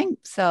farming.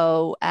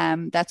 So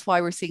that's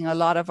why we're seeing a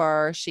lot of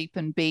our sheep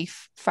and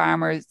beef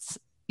farmers,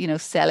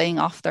 selling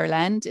off their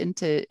land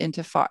into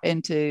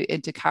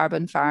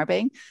carbon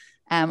farming.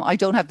 I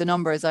don't have the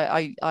numbers.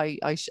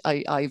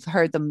 I've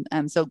heard them.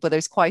 But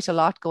there's quite a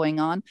lot going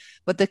on.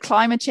 But the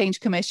Climate Change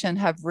Commission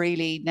have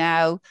really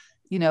now,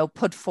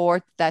 put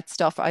forth that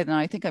stuff. And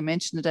I think I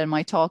mentioned it in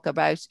my talk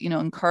about,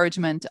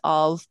 encouragement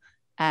of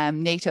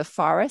native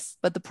forests.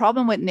 But the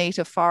problem with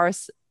native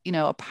forests,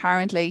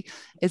 apparently,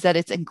 is that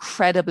it's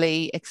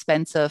incredibly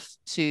expensive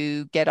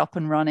to get up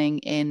and running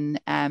in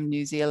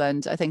New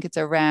Zealand. I think it's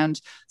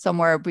around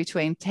somewhere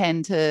between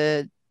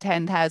 10,000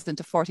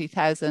 to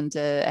 40,000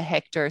 a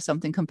hectare or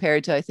something,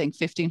 compared to, I think,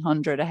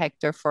 1,500 a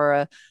hectare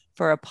for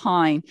a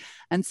pine.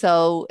 And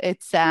so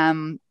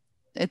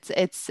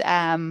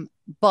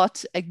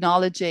but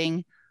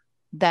acknowledging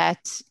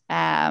that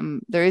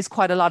there is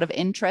quite a lot of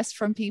interest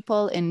from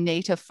people in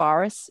native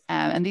forests.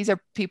 And these are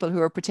people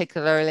who are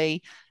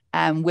particularly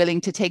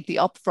willing to take the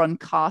upfront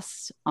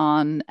costs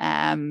on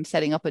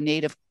setting up a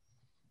native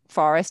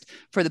forest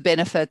for the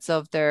benefits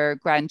of their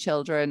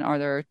grandchildren or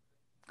their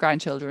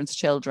grandchildren's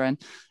children.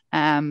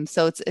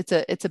 So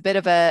it's a bit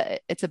of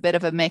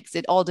a mix.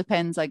 It all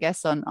depends, I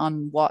guess,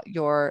 on what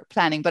you're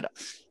planning. But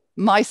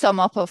my sum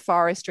up of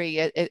forestry,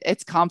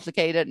 it's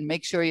complicated, and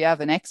make sure you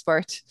have an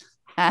expert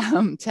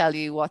tell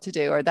you what to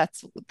do, or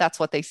that's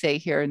what they say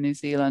here in New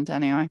Zealand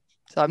anyway.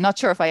 So I'm not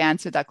sure if I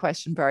answered that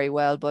question very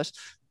well, but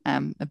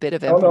a bit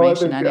of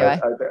information anyway.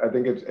 I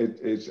think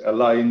it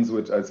aligns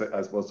with, I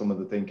suppose, some of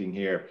the thinking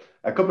here.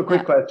 A couple of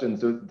quick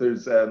questions.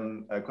 There's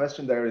a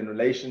question there in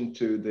relation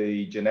to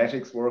the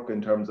genetics work in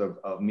terms of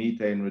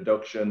methane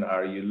reduction.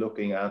 Are you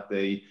looking at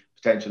the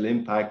potential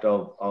impact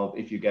of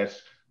if you get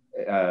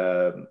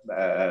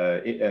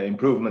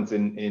improvements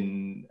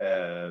in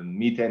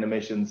methane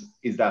emissions?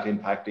 Is that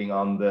impacting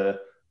on the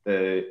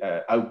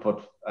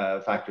output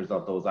factors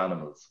of those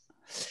animals?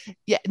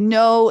 Yeah,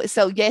 no.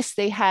 So yes,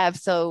 they have.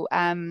 So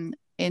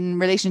in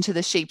relation to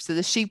the sheep, so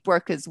the sheep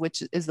workers,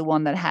 which is the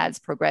one that has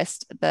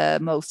progressed the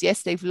most.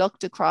 Yes, they've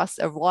looked across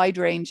a wide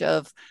range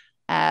of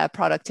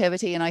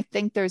productivity, and I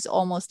think there's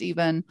almost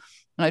even,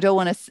 and I don't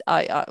want to,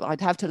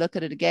 I'd have to look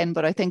at it again,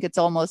 but I think it's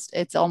almost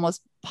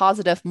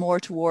positive more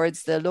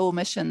towards the low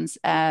emissions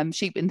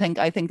sheep, and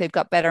I think they've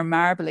got better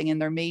marbling in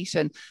their meat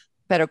and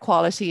better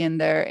quality in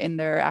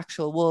their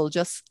actual wool,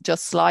 just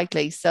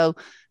slightly. So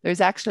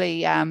there's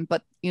actually,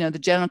 but the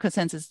general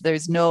consensus,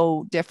 there's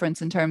no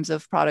difference in terms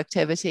of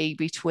productivity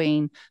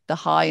between the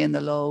high and the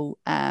low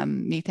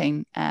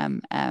methane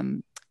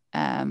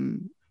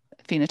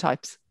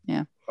phenotypes.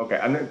 Yeah. Okay,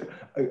 and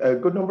a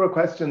good number of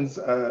questions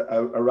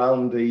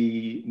around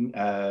the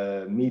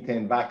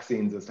methane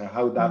vaccines as to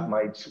how that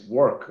might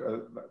work.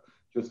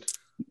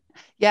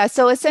 Yeah,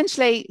 so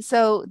essentially,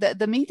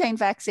 the methane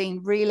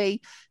vaccine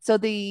really, so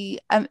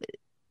the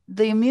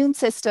immune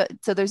system,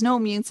 so there's no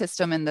immune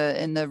system in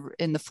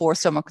the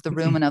forestomach, the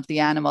rumen of the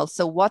animal.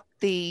 So what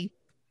the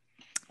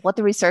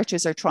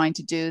researchers are trying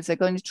to do is they're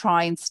going to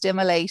try and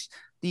stimulate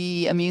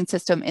the immune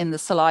system in the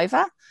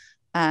saliva,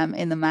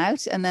 in the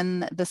mouth, and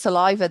then the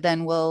saliva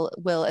then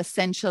will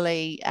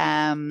essentially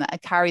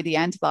carry the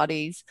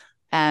antibodies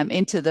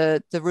into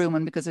the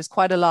rumen, because there's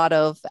quite a lot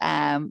of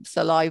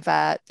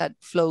saliva that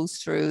flows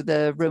through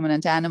the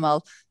ruminant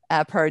animal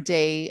per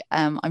day.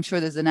 I'm sure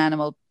there's an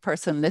animal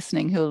person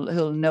listening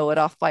who'll know it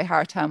off by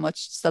heart how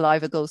much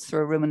saliva goes through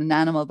a ruminant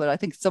animal, but I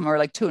think somewhere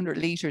like 200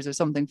 liters or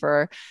something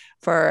for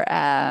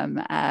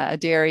a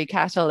dairy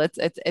cattle.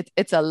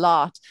 It's a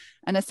lot.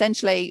 And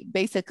essentially,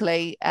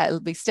 basically, it'll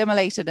be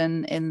stimulated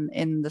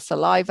in the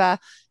saliva.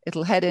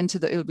 It'll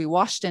be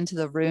washed into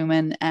the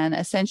rumen, and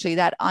essentially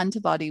that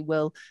antibody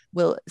will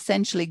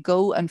essentially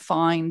go and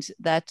find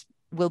that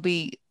will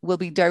be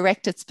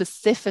directed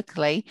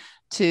specifically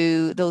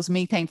to those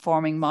methane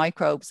forming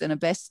microbes,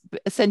 and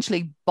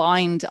essentially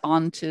bind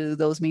onto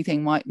those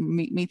methane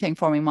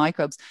forming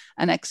microbes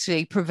and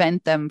actually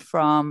prevent them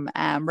from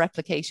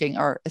replicating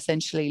or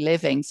essentially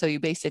living. So you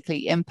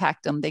basically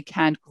impact them, they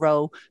can't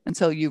grow, and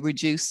so you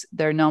reduce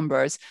their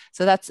numbers.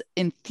 So that's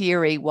in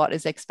theory what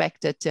is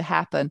expected to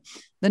happen.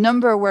 The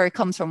number where it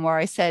comes from, where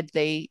I said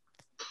they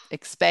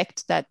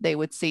expect that they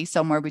would see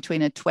somewhere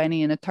between a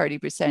 20 and a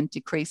 30%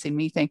 decrease in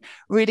methane,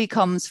 really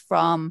comes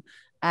from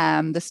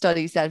the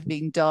studies that have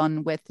been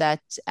done with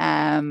that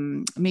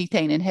methane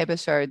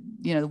inhibitor.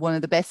 One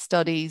of the best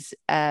studies,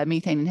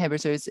 methane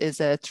inhibitors,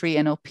 is a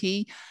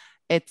 3-NOP.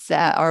 It's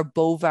or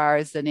Bovar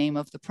is the name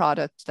of the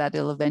product that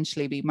it'll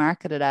eventually be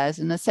marketed as.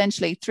 And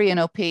essentially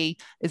 3-NOP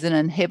is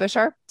an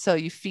inhibitor. So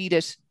you feed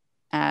it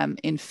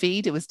in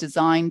feed. It was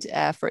designed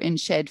for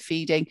in-shed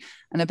feeding,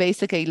 and it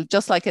basically,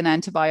 just like an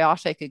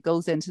antibiotic, it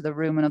goes into the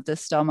rumen of the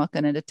stomach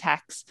and it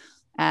attacks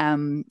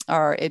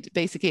or it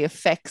basically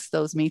affects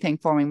those methane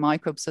forming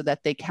microbes so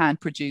that they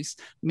can't produce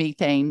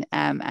methane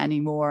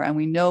anymore. And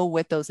we know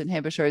with those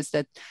inhibitors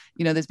that,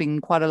 there's been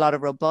quite a lot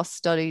of robust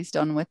studies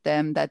done with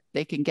them that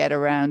they can get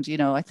around,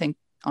 I think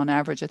on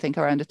average,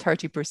 around a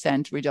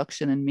 30%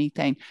 reduction in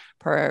methane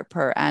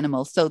per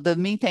animal. So the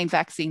methane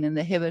vaccine and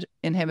the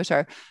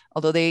inhibitor,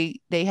 although they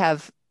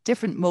have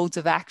different modes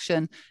of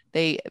action,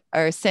 they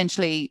are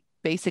essentially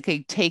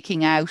basically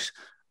taking out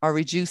or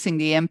reducing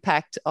the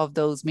impact of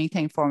those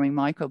methane forming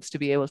microbes to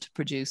be able to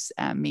produce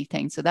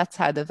methane. So that's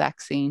how the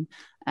vaccine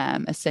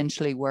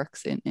essentially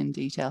works in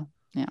detail.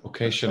 Yeah.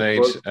 Okay,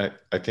 Sinead,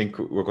 I think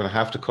we're going to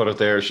have to cut it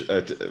there.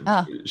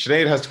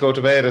 Sinead has to go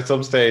to bed at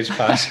some stage,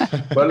 Pat.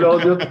 Well,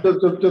 no,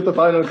 just a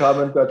final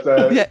comment that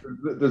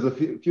there's a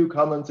few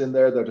comments in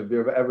there that if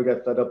you ever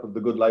get fed up of the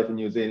good life in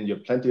New Zealand, you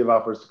have plenty of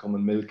offers to come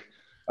and milk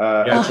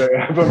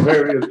from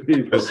various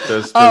people.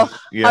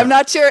 I'm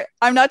not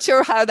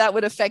sure how that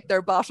would affect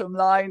their bottom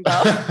line,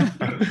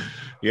 though.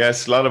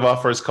 Yes, a lot of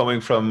offers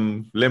coming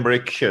from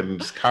Limerick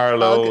and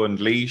Carlow and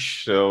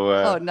Laois.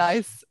 So,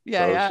 nice.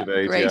 Yeah,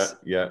 great.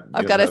 Yeah.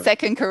 I've got a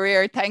second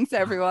career. Thanks,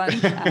 everyone.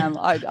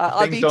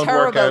 I'll be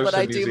terrible, but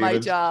I do my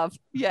job.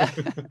 Yeah.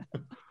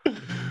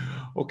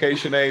 Okay,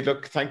 Sinead,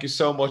 look, thank you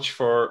so much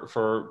for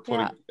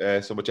putting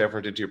so much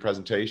effort into your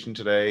presentation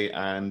today.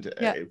 And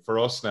for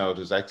us now, it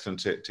was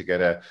excellent to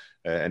get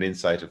an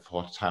insight of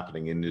what's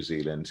happening in New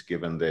Zealand,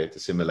 given the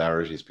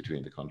similarities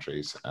between the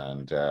countries.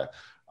 And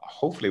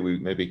hopefully we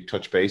maybe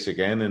touch base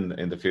again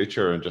in the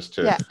future, and just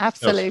to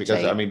absolutely,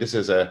 because I mean this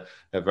is a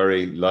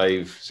very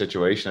live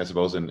situation, I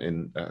suppose,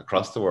 in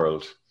across the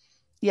world.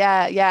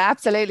 Yeah,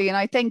 absolutely. And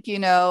I think,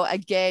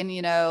 again,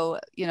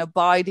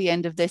 by the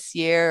end of this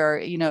year or,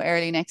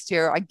 early next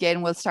year,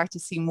 again, we'll start to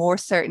see more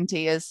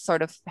certainty as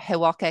sort of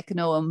Whaka Eke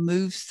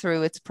moves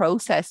through its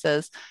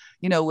processes.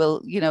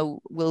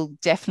 We'll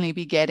definitely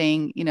be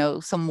getting,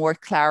 some more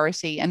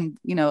clarity. And,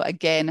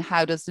 again,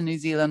 how does the New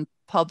Zealand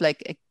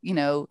public,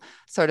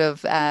 sort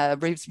of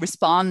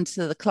respond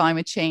to the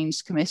Climate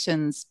Change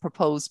Commission's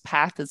proposed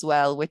path as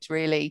well, which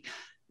really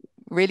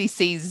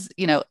sees,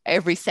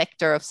 every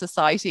sector of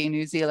society in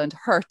New Zealand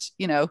hurt,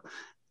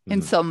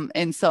 in some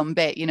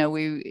bit.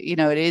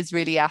 It is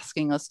really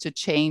asking us to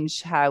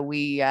change how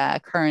we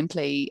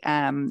currently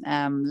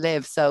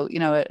live. So,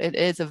 it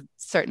is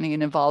certainly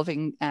an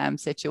evolving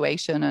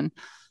situation, and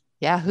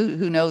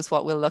who knows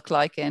what we'll look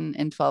like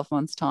in 12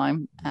 months'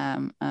 time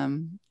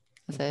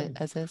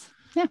as is.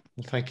 Yeah.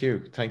 Well, thank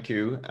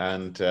you.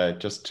 And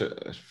just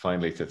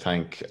finally to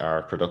thank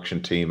our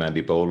production team,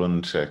 Andy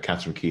Boland,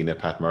 Catherine Keena,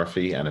 Pat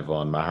Murphy, and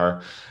Yvonne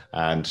Maher.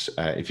 And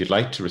if you'd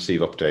like to receive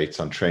updates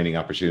on training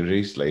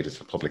opportunities,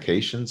 latest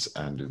publications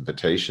and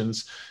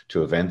invitations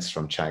to events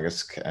from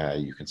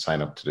Teagasc, you can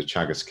sign up to the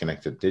Teagasc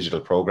Connected Digital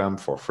Programme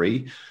for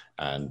free.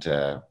 And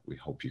we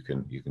hope you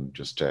can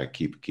just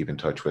keep in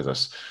touch with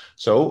us.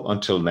 So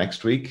until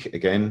next week,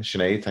 again,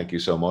 Sinead, thank you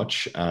so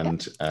much,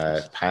 and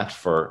Pat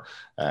for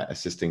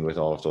assisting with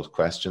all of those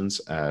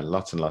questions.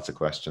 Lots and lots of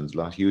questions,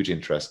 huge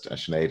interest,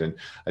 Sinead, and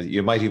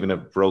you might even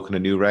have broken a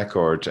new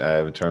record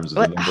in terms of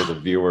the number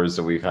of viewers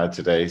that we've had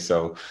today.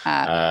 So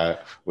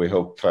we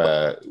hope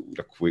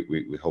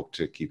we hope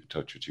to keep in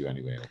touch with you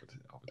anyway over the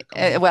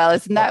well,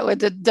 isn't that what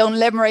Don't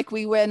Limerick,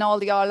 we win all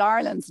the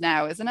All-Irelands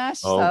now, isn't it?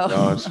 Oh,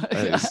 God.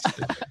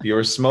 You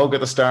were smug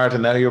at the start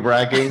and now you're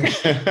bragging.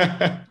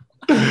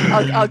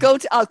 I'll go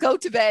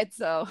to bed,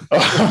 so.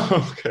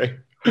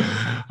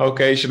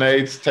 Okay,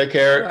 Sinead, take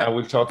care, and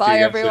we'll talk to you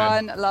again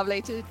everyone. Soon.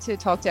 Lovely to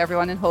talk to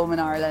everyone in home in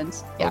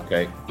Ireland. Yeah.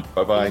 Okay,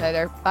 bye-bye. See you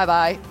later.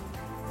 Bye-bye.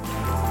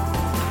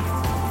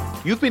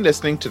 You've been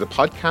listening to the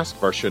podcast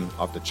version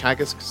of the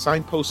Teagasc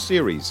Signpost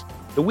series,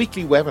 the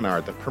weekly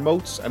webinar that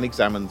promotes and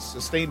examines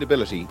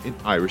sustainability in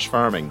Irish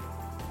farming.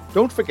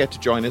 Don't forget to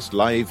join us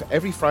live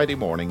every Friday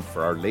morning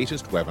for our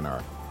latest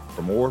webinar.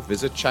 For more,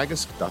 visit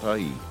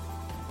teagasc.ie.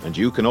 And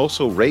you can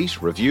also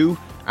rate, review,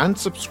 and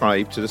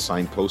subscribe to the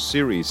Signpost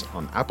series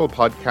on Apple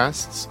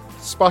Podcasts,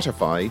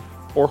 Spotify,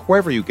 or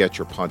wherever you get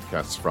your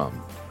podcasts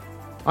from.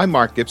 I'm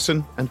Mark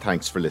Gibson, and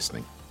thanks for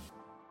listening.